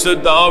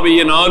பரிசுத்த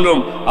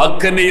ஆவியினாலும்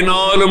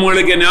அக்னியினாலும்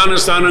உங்களுக்கு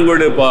ஞானஸ்நானம்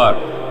கொடுப்பார்.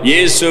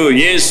 இயேசு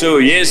இயேசு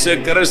இயேசு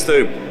கிறிஸ்து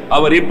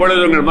அவர்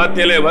இப்பொழுது உங்கள்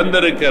மத்தியிலே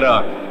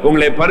வந்திருக்கிறார்.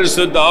 உங்களை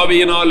பரிசுத்த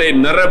ஆவியினாலே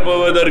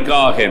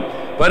நிரப்புவதற்காக,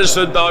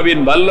 பரிசுத்த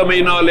ஆவியின்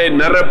வல்லமையினாலே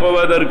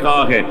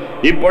நிரப்புவதற்காக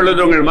இப்பொழுது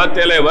உங்கள்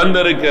மத்தியிலே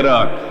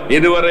வந்திருக்கிறார்.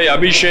 இதுவரை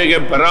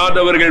அபிஷேகம்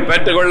பெறாதவர்கள்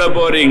பெற்றுக்கொள்ள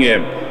போறீங்க.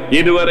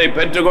 இதுவரை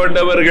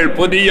பெற்றுக்கொண்டவர்கள்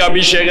புதிய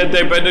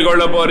அபிஷேகத்தை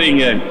பெற்றுக்கொள்ள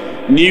போறீங்க.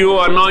 New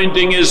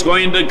anointing is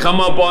going to come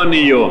upon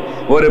you.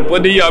 ஒரு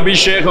புதிய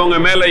அபிஷேகம் உங்க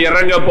மேல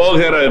இறங்க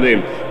போகிறது.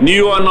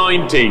 New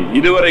anointing,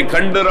 இதுவரை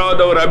கண்டிராத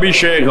ஒரு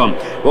அபிஷேகம்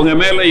உங்க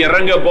மேல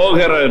இறங்க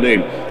போகிறது.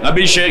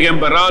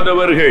 அபிஷேகம்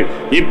பெறாதவர்கள்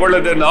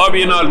இப்பொழுது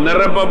ஆவியினால்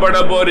நிரப்பப்பட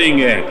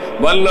போறீங்க.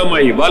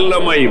 வல்லமை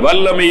வல்லமை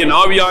வல்லமையின்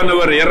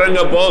ஆவியானவர் இறங்க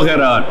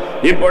போகிறார்.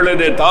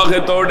 இப்பொழுது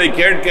தாகத்தோடு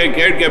கேட்க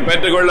கேட்க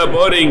பெற்றுக்கொள்ள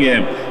போறீங்க.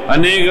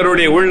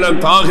 அநேகருடைய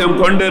உள்ளம் தாகம்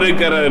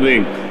கொண்டிருக்கிறது.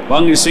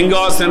 பங்கு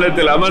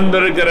சிங்காசனத்தில்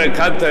அமர்ந்திருக்கிற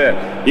கர்த்தர்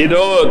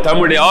இதோ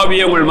தம்முடைய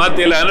ஆவியை உங்கள்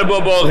மத்தியில் அனுப்ப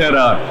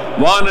போகிறார்.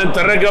 வானம்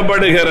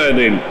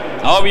திறக்கப்படுகிறது.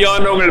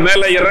 ஆவியானவர்கள்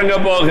மேல இறங்க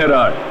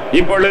போகிறார்.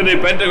 இப்பொழுது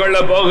பெற்றுக்கொள்ள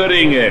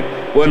போகிறீங்க.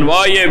 உன்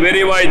வாயை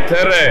விரிவாய்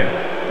திற,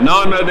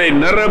 நான் அதை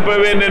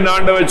நிரப்புவேன் என்று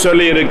ஆண்டவர்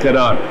சொல்லி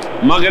இருக்கிறார்.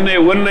 மகனே,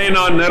 உன்னை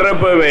நான்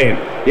நிரப்புவேன்,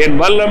 என்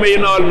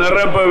வல்லமையினால்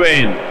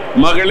நிரப்புவேன்.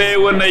 மகளே,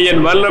 உன்னை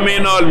என்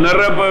வல்லமையினால்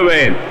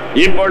நிரப்புவேன்.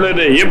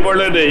 இப்பொழுது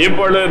இப்பொழுது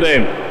இப்பொழுது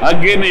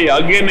அக்னி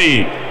அக்னி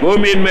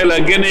பூமியின் மேல்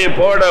அக்னியை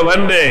போட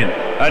வந்தேன்,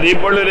 அது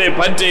இப்பொழுதே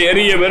பற்றி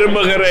எரிய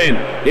விரும்புகிறேன்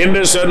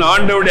என்று சொன்ன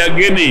ஆண்டவருடைய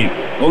அக்னி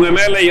உங்க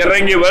மேல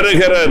இறங்கி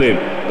வருகிறது.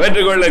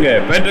 பெற்றுக்கொள்ளுங்க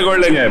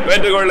பெற்றுக்கொள்ளுங்க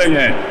பெற்றுக்கொள்ளுங்க.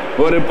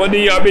 ஒரு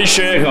புதிய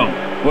அபிஷேகம்,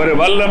 ஒரு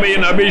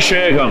வல்லமையின்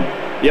அபிஷேகம்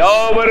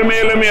யாவர்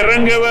மேலும்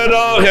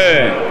இறங்குவதாக.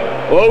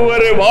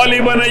 ஒவ்வொரு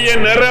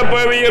வாலிபனையும்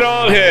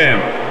நிரப்புவீராக,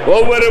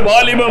 ஒவ்வொரு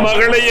வாலிப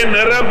மகளையும்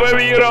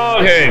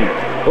நிரப்புவீராக,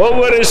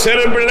 ஒவ்வொரு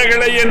சிறு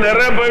பிள்ளைகளையும்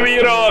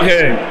நிரப்புவீராக.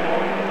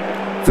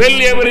 Fill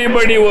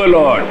everybody, O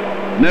Lord.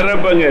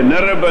 நிரப்புங்க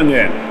நிரப்புங்க.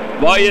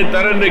 வாயை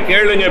திறந்து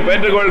கேளுங்க,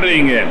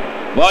 பெற்றுக்கொள்றீங்க.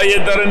 வாயை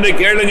திறந்து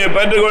கேளுங்க,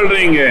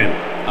 பெற்றுக்கொள்றீங்க.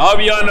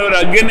 ஆவியானவர்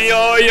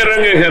அக்னியாய்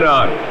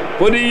இறங்குகிறார்,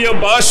 புதிய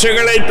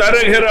பாஷைகளை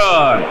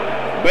தருகிறார்.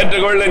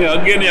 பெற்றுக்கொள்ளுங்க.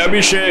 அக்னி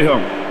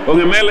அபிஷேகம்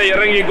உங்க மேல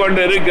இறங்கி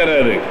கொண்டு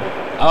இருக்கிறாரு.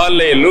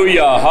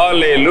 ஹல்லேலூயா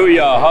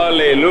ஹல்லேலூயா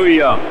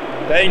ஹல்லேலூயா.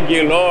 Thank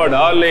you Lord.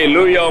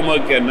 ஹல்லேலூயா.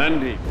 உமக்கு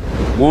நன்றி.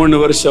 3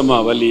 வருஷமா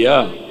வலியா?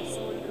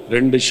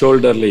 2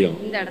 ஷோல்டர்லயும்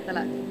இந்த இடத்துல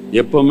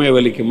எப்பவுமே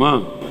வலிக்குமா?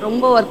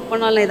 ரொம்ப ஒர்க்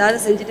பண்ணாலும் ஏதாவது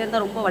செஞ்சுட்டே இருந்தா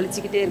ரொம்ப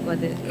வலிச்சுக்கிட்டே இருக்கும்.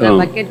 அது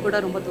பக்கெட் கூட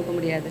ரொம்ப தூக்க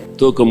முடியாது.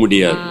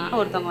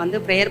 ஒருத்தவங்க வந்து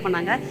ப்ரேயர்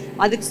பண்ணாங்க.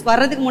 அதுக்கு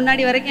வர்றதுக்கு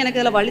முன்னாடி வரைக்கும் எனக்கு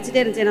இதுல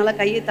வலிச்சுட்டே இருந்துச்சு. என்னால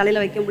கையை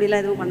தலையில வைக்க முடியல,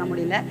 எதுவும் பண்ண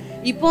முடியல.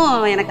 இப்போ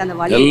எனக்கு அந்த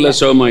வலி எல்லாம்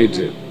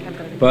சுகமாயிட்டு.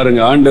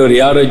 பாருங்க, ஆண்டவர்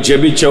யாரோ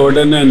ஜெபிச்ச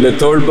உடனே அந்த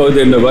தோள்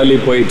பகுதி இந்த வலி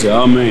போயிட்டு.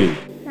 ஆமென்.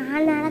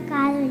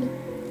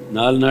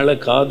 4 நாளா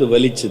காது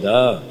வலிச்சுதா?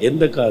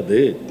 எந்த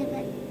காது?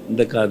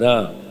 இந்த காதா?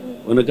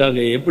 உனக்காக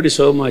எப்படி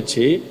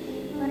சுகமாச்சு?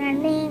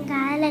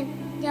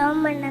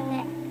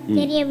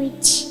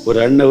 ஒரு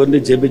அண்ணன் வந்து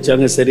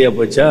ஜெபிச்சாங்க, சரியா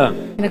போச்சா?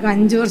 எனக்கு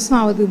 5 வருஷம்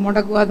ஆகுது.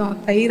 முடக்குவாதம்,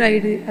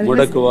 தைராய்டு,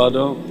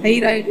 முடக்குவாதம்,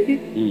 தைராய்டு,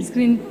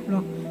 ஸ்கிரீன்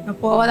ப்ராப்ளம். நான்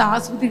போகாத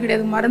ஆஸ்பத்திரி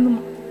கிடையாது, மருந்து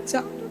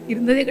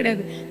இருந்ததே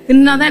கிடையாது.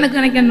 தின்னாதான் எனக்கு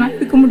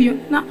இருக்க முடியும்.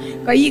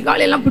 கை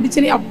காலையெல்லாம்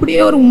பிடிச்சனே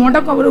அப்படியே ஒரு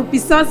முடக்கம், ஒரு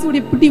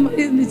பிசாசுடைய பிடி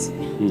மாதிரி இருந்துச்சு.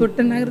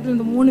 தொட்ட நகரத்துல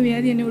இந்த 3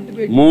 வியாதி என்னை விட்டு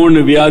போயிட்டு.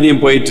 3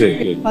 வியாதியும் போயிட்டு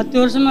 10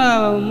 வருஷமா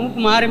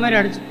மூக்கு மாறி மாறி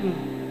அடிச்சுக்கணும்.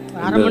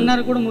 1/2 மணி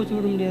நேரம் கூட மூச்சு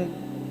விட முடியாது.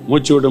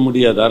 மூச்சு விட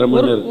முடியாது. 1/2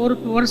 மணி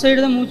நேரம் ஒரு சைடு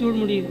தான் மூச்சு விட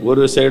முடியுது.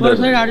 ஒரு சைடு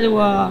அடிச்சு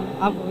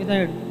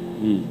இதாயிடும்.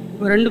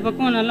 இப்போ 2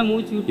 பக்கம் நல்லா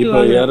மூச்சு விட்டு. இப்போ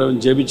யாரும்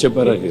ஜெபிச்ச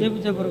பிறகு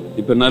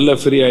இப்போ நல்லா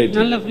ஃப்ரீ ஆயிட்டு.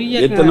 நல்லா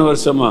ஃப்ரீயா. எத்தனை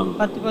வருஷமா?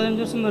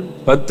 10-15 வருஷமா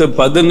இருக்கு.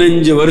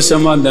 10-15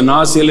 வருஷமா அந்த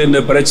நாசில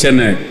இந்த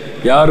பிரச்சனை.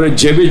 யாரும்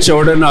ஜெபிச்ச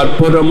உடனே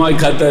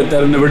அற்புதமாய் கர்த்தர்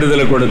திறந்து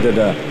விடுதலை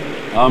கொடுத்துட்டா.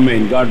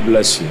 ஆமென். God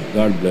bless you.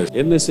 God plus.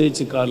 என்ன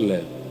செய்ச்சு கால்ல?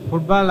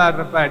 ஃபுட்பால்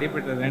ஆடுறப்ப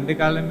அடிபட்டது. 2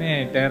 காலுமே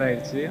டேர்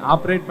ஆயிடுச்சு.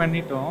 ஆப்ரேட்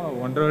பண்ணிட்டோம்.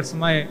 1.5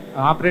 வருஷமா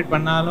ஆப்ரேட்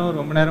பண்ணாலும்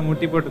ரொம்ப நேரம்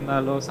முட்டி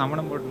போட்டிருந்தாலோ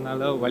சமணம்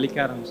போட்டிருந்தாலோ வலிக்க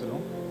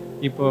ஆரம்பிச்சிடும்.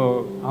 இப்போ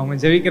அவங்க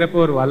ஜெபிக்கிறப்போ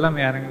ஒரு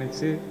வல்லமை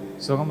இறங்குனுச்சு.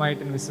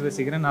 சுகமாயிட்டுன்னு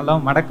விசுவாசிக்கிறேன். நல்லா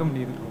மடக்க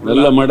முடியுது.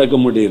 நல்லா மடக்க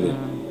முடியுது.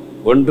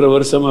 1.5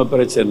 வருஷமா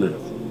பிரச்சனை.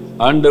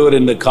 ஆண்டவர்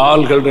இந்த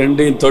கால்கள்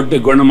ரெண்டையும் தொட்டு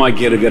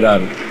குணமாக்கி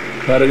இருக்கிறார்.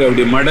 பிறகு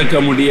அப்படி மடக்க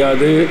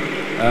முடியாது,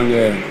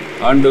 அங்கே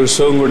ஆண்டவர்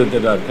சுகம்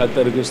கொடுத்துட்டார்.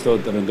 கர்த்தருக்கு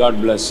ஸ்தோத்திரம். God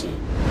bless you.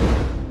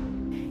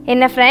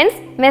 என்ன ஃப்ரெண்ட்ஸ்,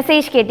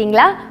 மெசேஜ்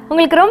கேட்டிங்களா?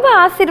 உங்களுக்கு ரொம்ப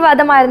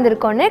ஆசீர்வாதமாக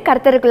இருந்திருக்கும்னு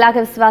கர்த்தருக்குள்ளாக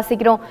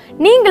விசுவாசிக்கிறோம்.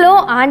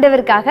 நீங்களும்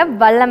ஆண்டவருக்காக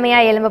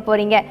வல்லமையாக எழும்ப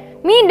போறீங்க.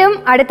 மீண்டும்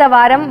அடுத்த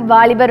வாரம்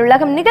வாலிபர்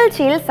உலகம்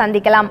நிகழ்ச்சியில்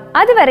சந்திக்கலாம்.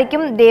 அது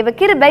வரைக்கும் தேவ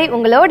கிருபை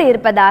உங்களோடு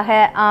இருப்பதாக.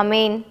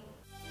 ஆமேன்.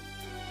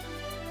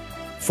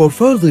 For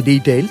further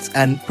details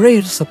and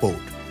prayer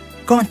support,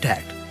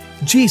 contact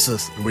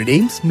Jesus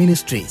Redeems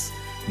Ministries,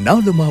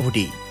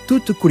 Nalumavudi,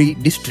 Thuthukudi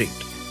District,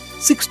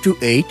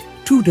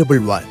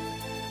 628-211.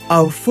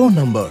 Our phone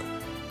number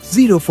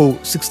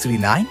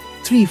 04639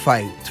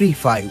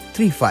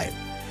 353535.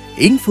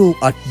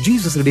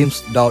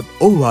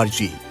 info@jesusredeems.org.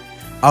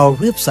 Our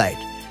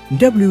website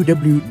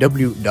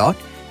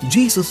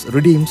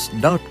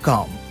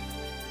www.jesusredeems.com.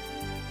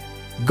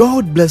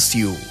 God bless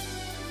you.